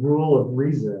 the rule of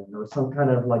reason, or some kind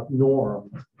of like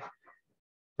norm,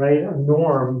 right? A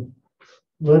norm,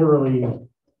 literally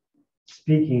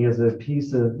speaking, is a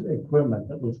piece of equipment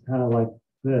that looks kind of like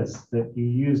this, that you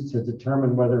use to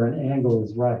determine whether an angle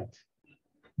is right.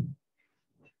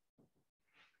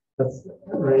 That's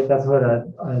right. That's what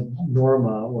a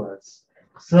norma was.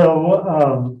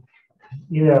 So,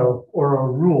 you know, or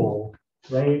a rule,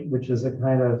 right, which is a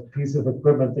kind of piece of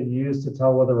equipment that you use to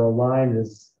tell whether a line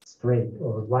is straight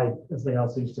or right, as they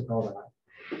also used to call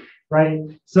that, right?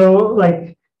 So,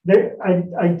 like,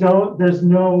 there's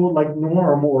no like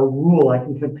norm or rule I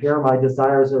can compare my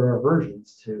desires or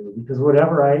aversions to, because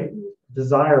whatever I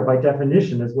desire by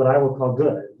definition is what I will call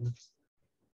good.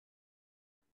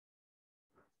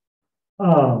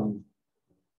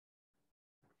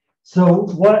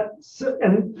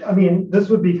 And I mean, this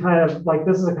would be kind of like,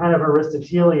 this is a kind of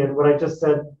Aristotelian, what I just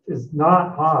said is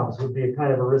not Hobbes, would be a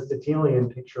kind of Aristotelian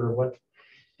picture of what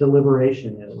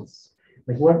deliberation is,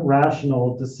 like what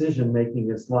rational decision making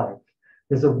is like.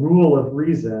 There's a rule of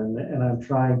reason, and I'm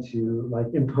trying to like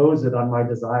impose it on my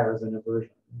desires and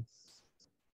aversions.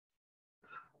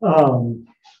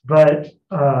 But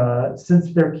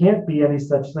since there can't be any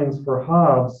such things for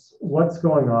Hobbes, what's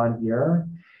going on here?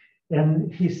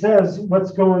 And he says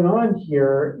what's going on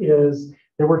here is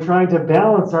that we're trying to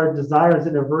balance our desires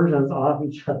and aversions off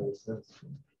each other.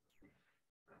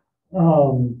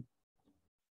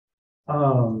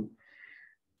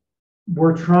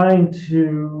 We're trying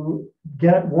to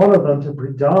get one of them to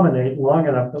predominate long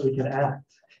enough that we can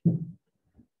act.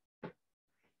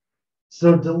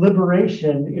 So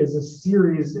deliberation is a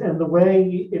series, and the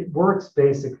way it works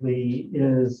basically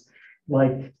is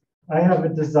like, I have a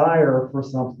desire for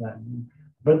something,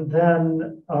 but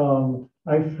then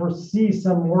I foresee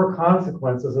some more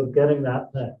consequences of getting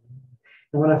that thing.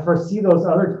 And when I foresee those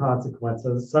other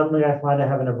consequences, suddenly I find I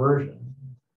have an aversion.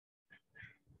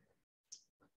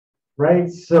 Right?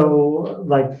 So,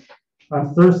 like,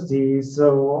 I'm thirsty,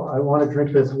 so I want to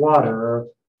drink this water,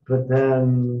 but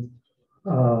then,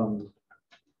 I'm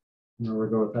gonna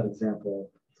go with that example.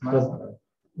 It's my water.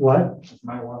 What? It's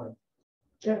my water.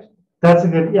 Yeah. That's a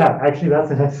good, yeah, actually, that's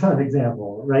an excellent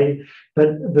example, right?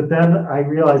 But then I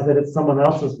realize that it's someone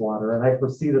else's water, and I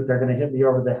foresee that they're going to hit me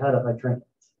over the head if I drink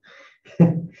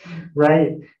it,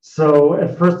 right? So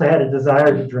at first I had a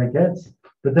desire to drink it,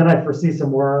 but then I foresee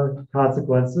some more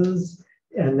consequences,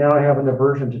 and now I have an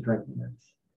aversion to drinking it.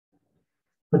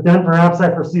 But then perhaps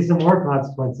I foresee some more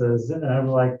consequences, and I'm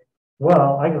like,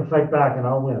 well, I can fight back and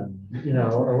I'll win, you know,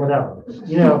 or whatever,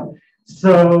 you know.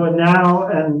 So now,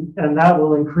 and that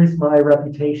will increase my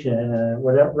reputation and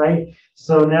whatever, right?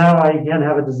 So now I again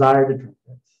have a desire to drink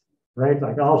it, right?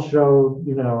 Like I'll show,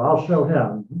 you know, I'll show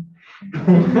him.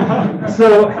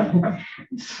 So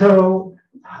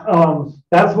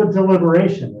that's what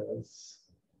deliberation is.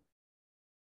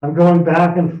 I'm going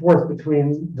back and forth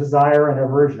between desire and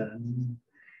aversion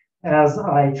as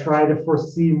I try to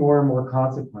foresee more and more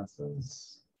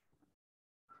consequences.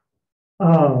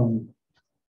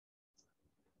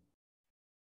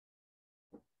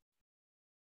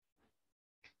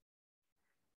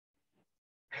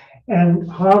 And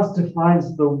Hobbes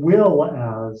defines the will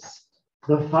as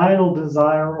the final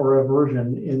desire or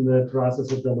aversion in the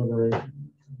process of deliberation.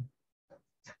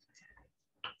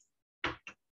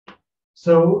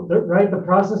 So, the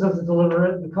process of the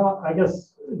deliberate, I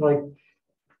guess, like,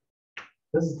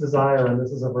 this is desire and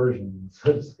this is aversion,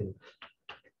 so to speak.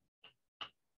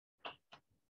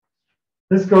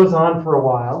 This goes on for a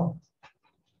while.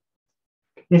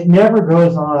 It never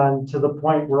goes on to the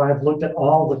point where I've looked at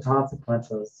all the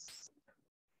consequences,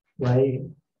 right?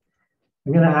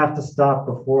 I'm going to have to stop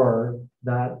before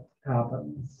that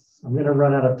happens. I'm going to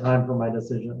run out of time for my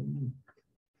decision.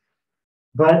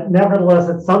 But nevertheless,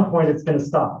 at some point, it's going to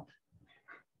stop.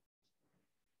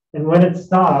 And when it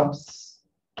stops,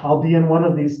 I'll be in one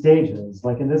of these stages.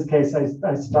 Like in this case,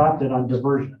 I stopped it on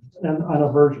diversion and on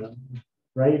aversion,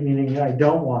 right? Meaning I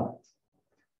don't want it.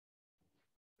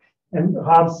 And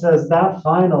Hobbes says that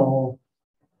final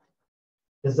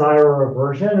desire or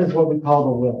aversion is what we call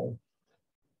the will,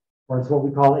 or it's what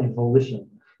we call a volition.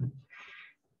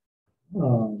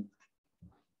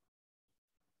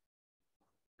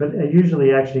 But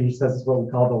usually, actually, he says it's what we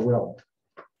call the will,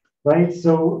 right?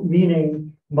 So,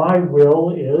 meaning my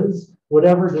will is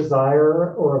whatever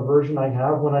desire or aversion I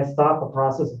have when I stop a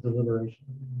process of deliberation.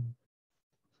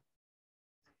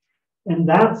 And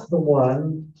that's the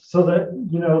one, so that,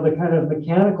 you know, the kind of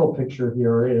mechanical picture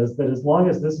here is that as long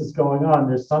as this is going on,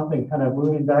 there's something kind of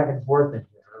moving back and forth in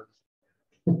here,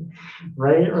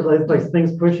 right? Or like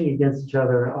things pushing against each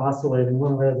other, oscillating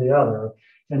one way or the other.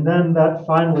 And then that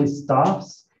finally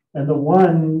stops. And the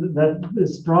one that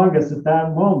is strongest at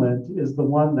that moment is the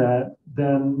one that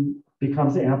then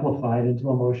becomes amplified into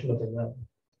a motion of the limb.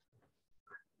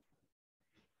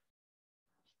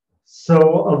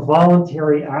 So a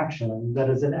voluntary action, that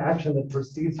is an action that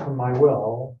proceeds from my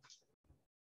will,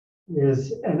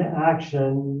 is an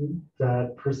action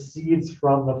that proceeds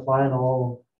from the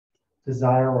final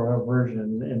desire or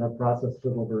aversion in a process of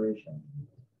deliberation.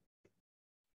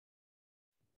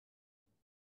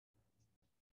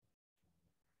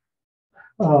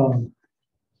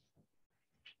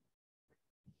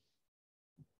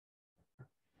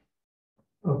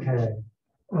 Okay.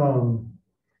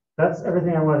 That's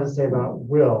everything I wanted to say about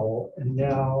will. And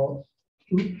now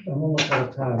I'm almost out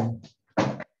of time.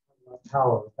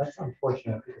 Power. That's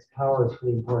unfortunate because power is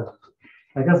pretty important.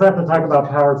 I guess I have to talk about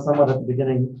power somewhat at the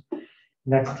beginning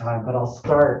next time, but I'll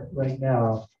start right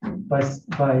now by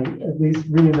at least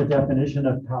reading the definition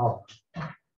of power.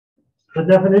 The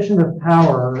definition of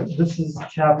power, this is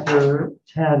chapter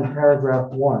 10,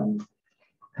 paragraph 1.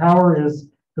 Power is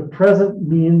the present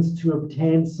means to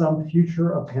obtain some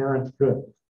future apparent good.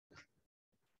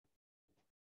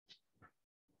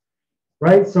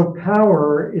 Right? So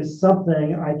power is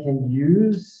something I can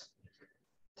use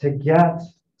to get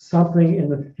something in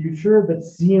the future that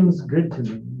seems good to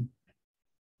me.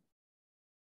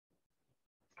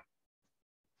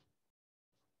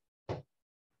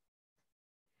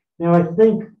 Now, I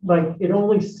think, like, it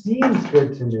only seems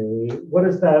good to me. What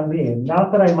does that mean?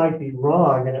 Not that I might be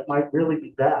wrong and it might really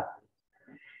be bad.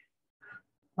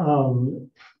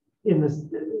 In this,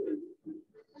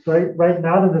 right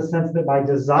now, in the sense that my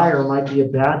desire might be a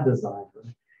bad desire,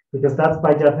 because that's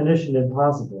by definition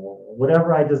impossible.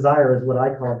 Whatever I desire is what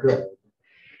I call good.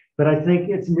 But I think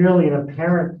it's merely an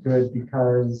apparent good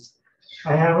because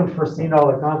I haven't foreseen all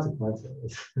the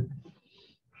consequences.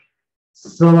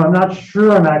 So I'm not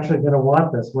sure I'm actually going to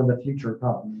want this when the future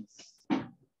comes.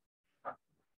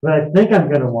 But I think I'm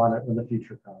going to want it when the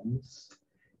future comes.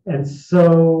 And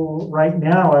so right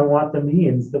now I want the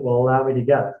means that will allow me to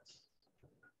get it.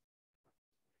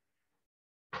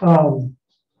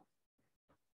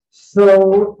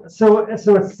 So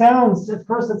it sounds, at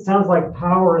first it sounds like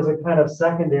power is a kind of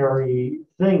secondary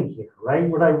thing here, right?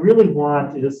 What I really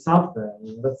want is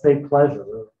something, let's say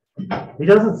pleasure. He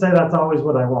doesn't say that's always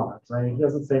what I want, right? He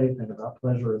doesn't say anything about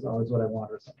pleasure is always what I want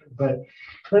or something. But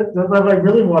what I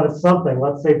really want is something,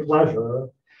 let's say pleasure,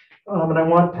 and I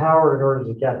want power in order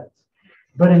to get it.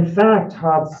 But in fact,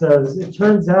 Hobbes says, it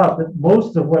turns out that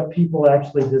most of what people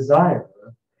actually desire,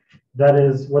 that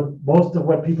is, what most of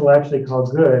what people actually call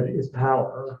good, is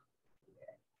power.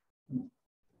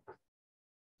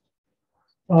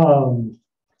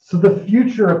 So the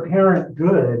future apparent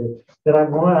good that I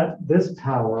want this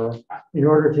power in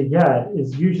order to get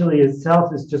is usually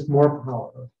itself is just more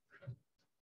power.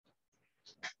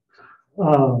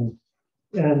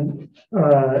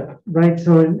 Right,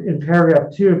 so in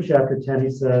paragraph 2 of chapter 10, he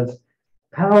says,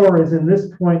 power is in this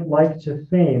point like to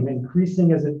fame,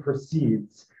 increasing as it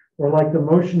proceeds, or like the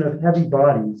motion of heavy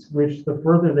bodies, which the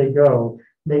further they go,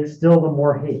 make still the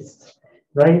more haste,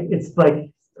 right? It's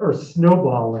like, or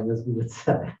snowballing, as we would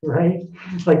say, right?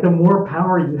 Like the more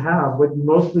power you have, what you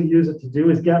mostly use it to do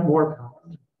is get more power.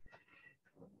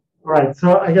 All right,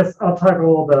 so I guess I'll talk a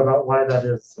little bit about why that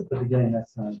is at the beginning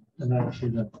next time, and then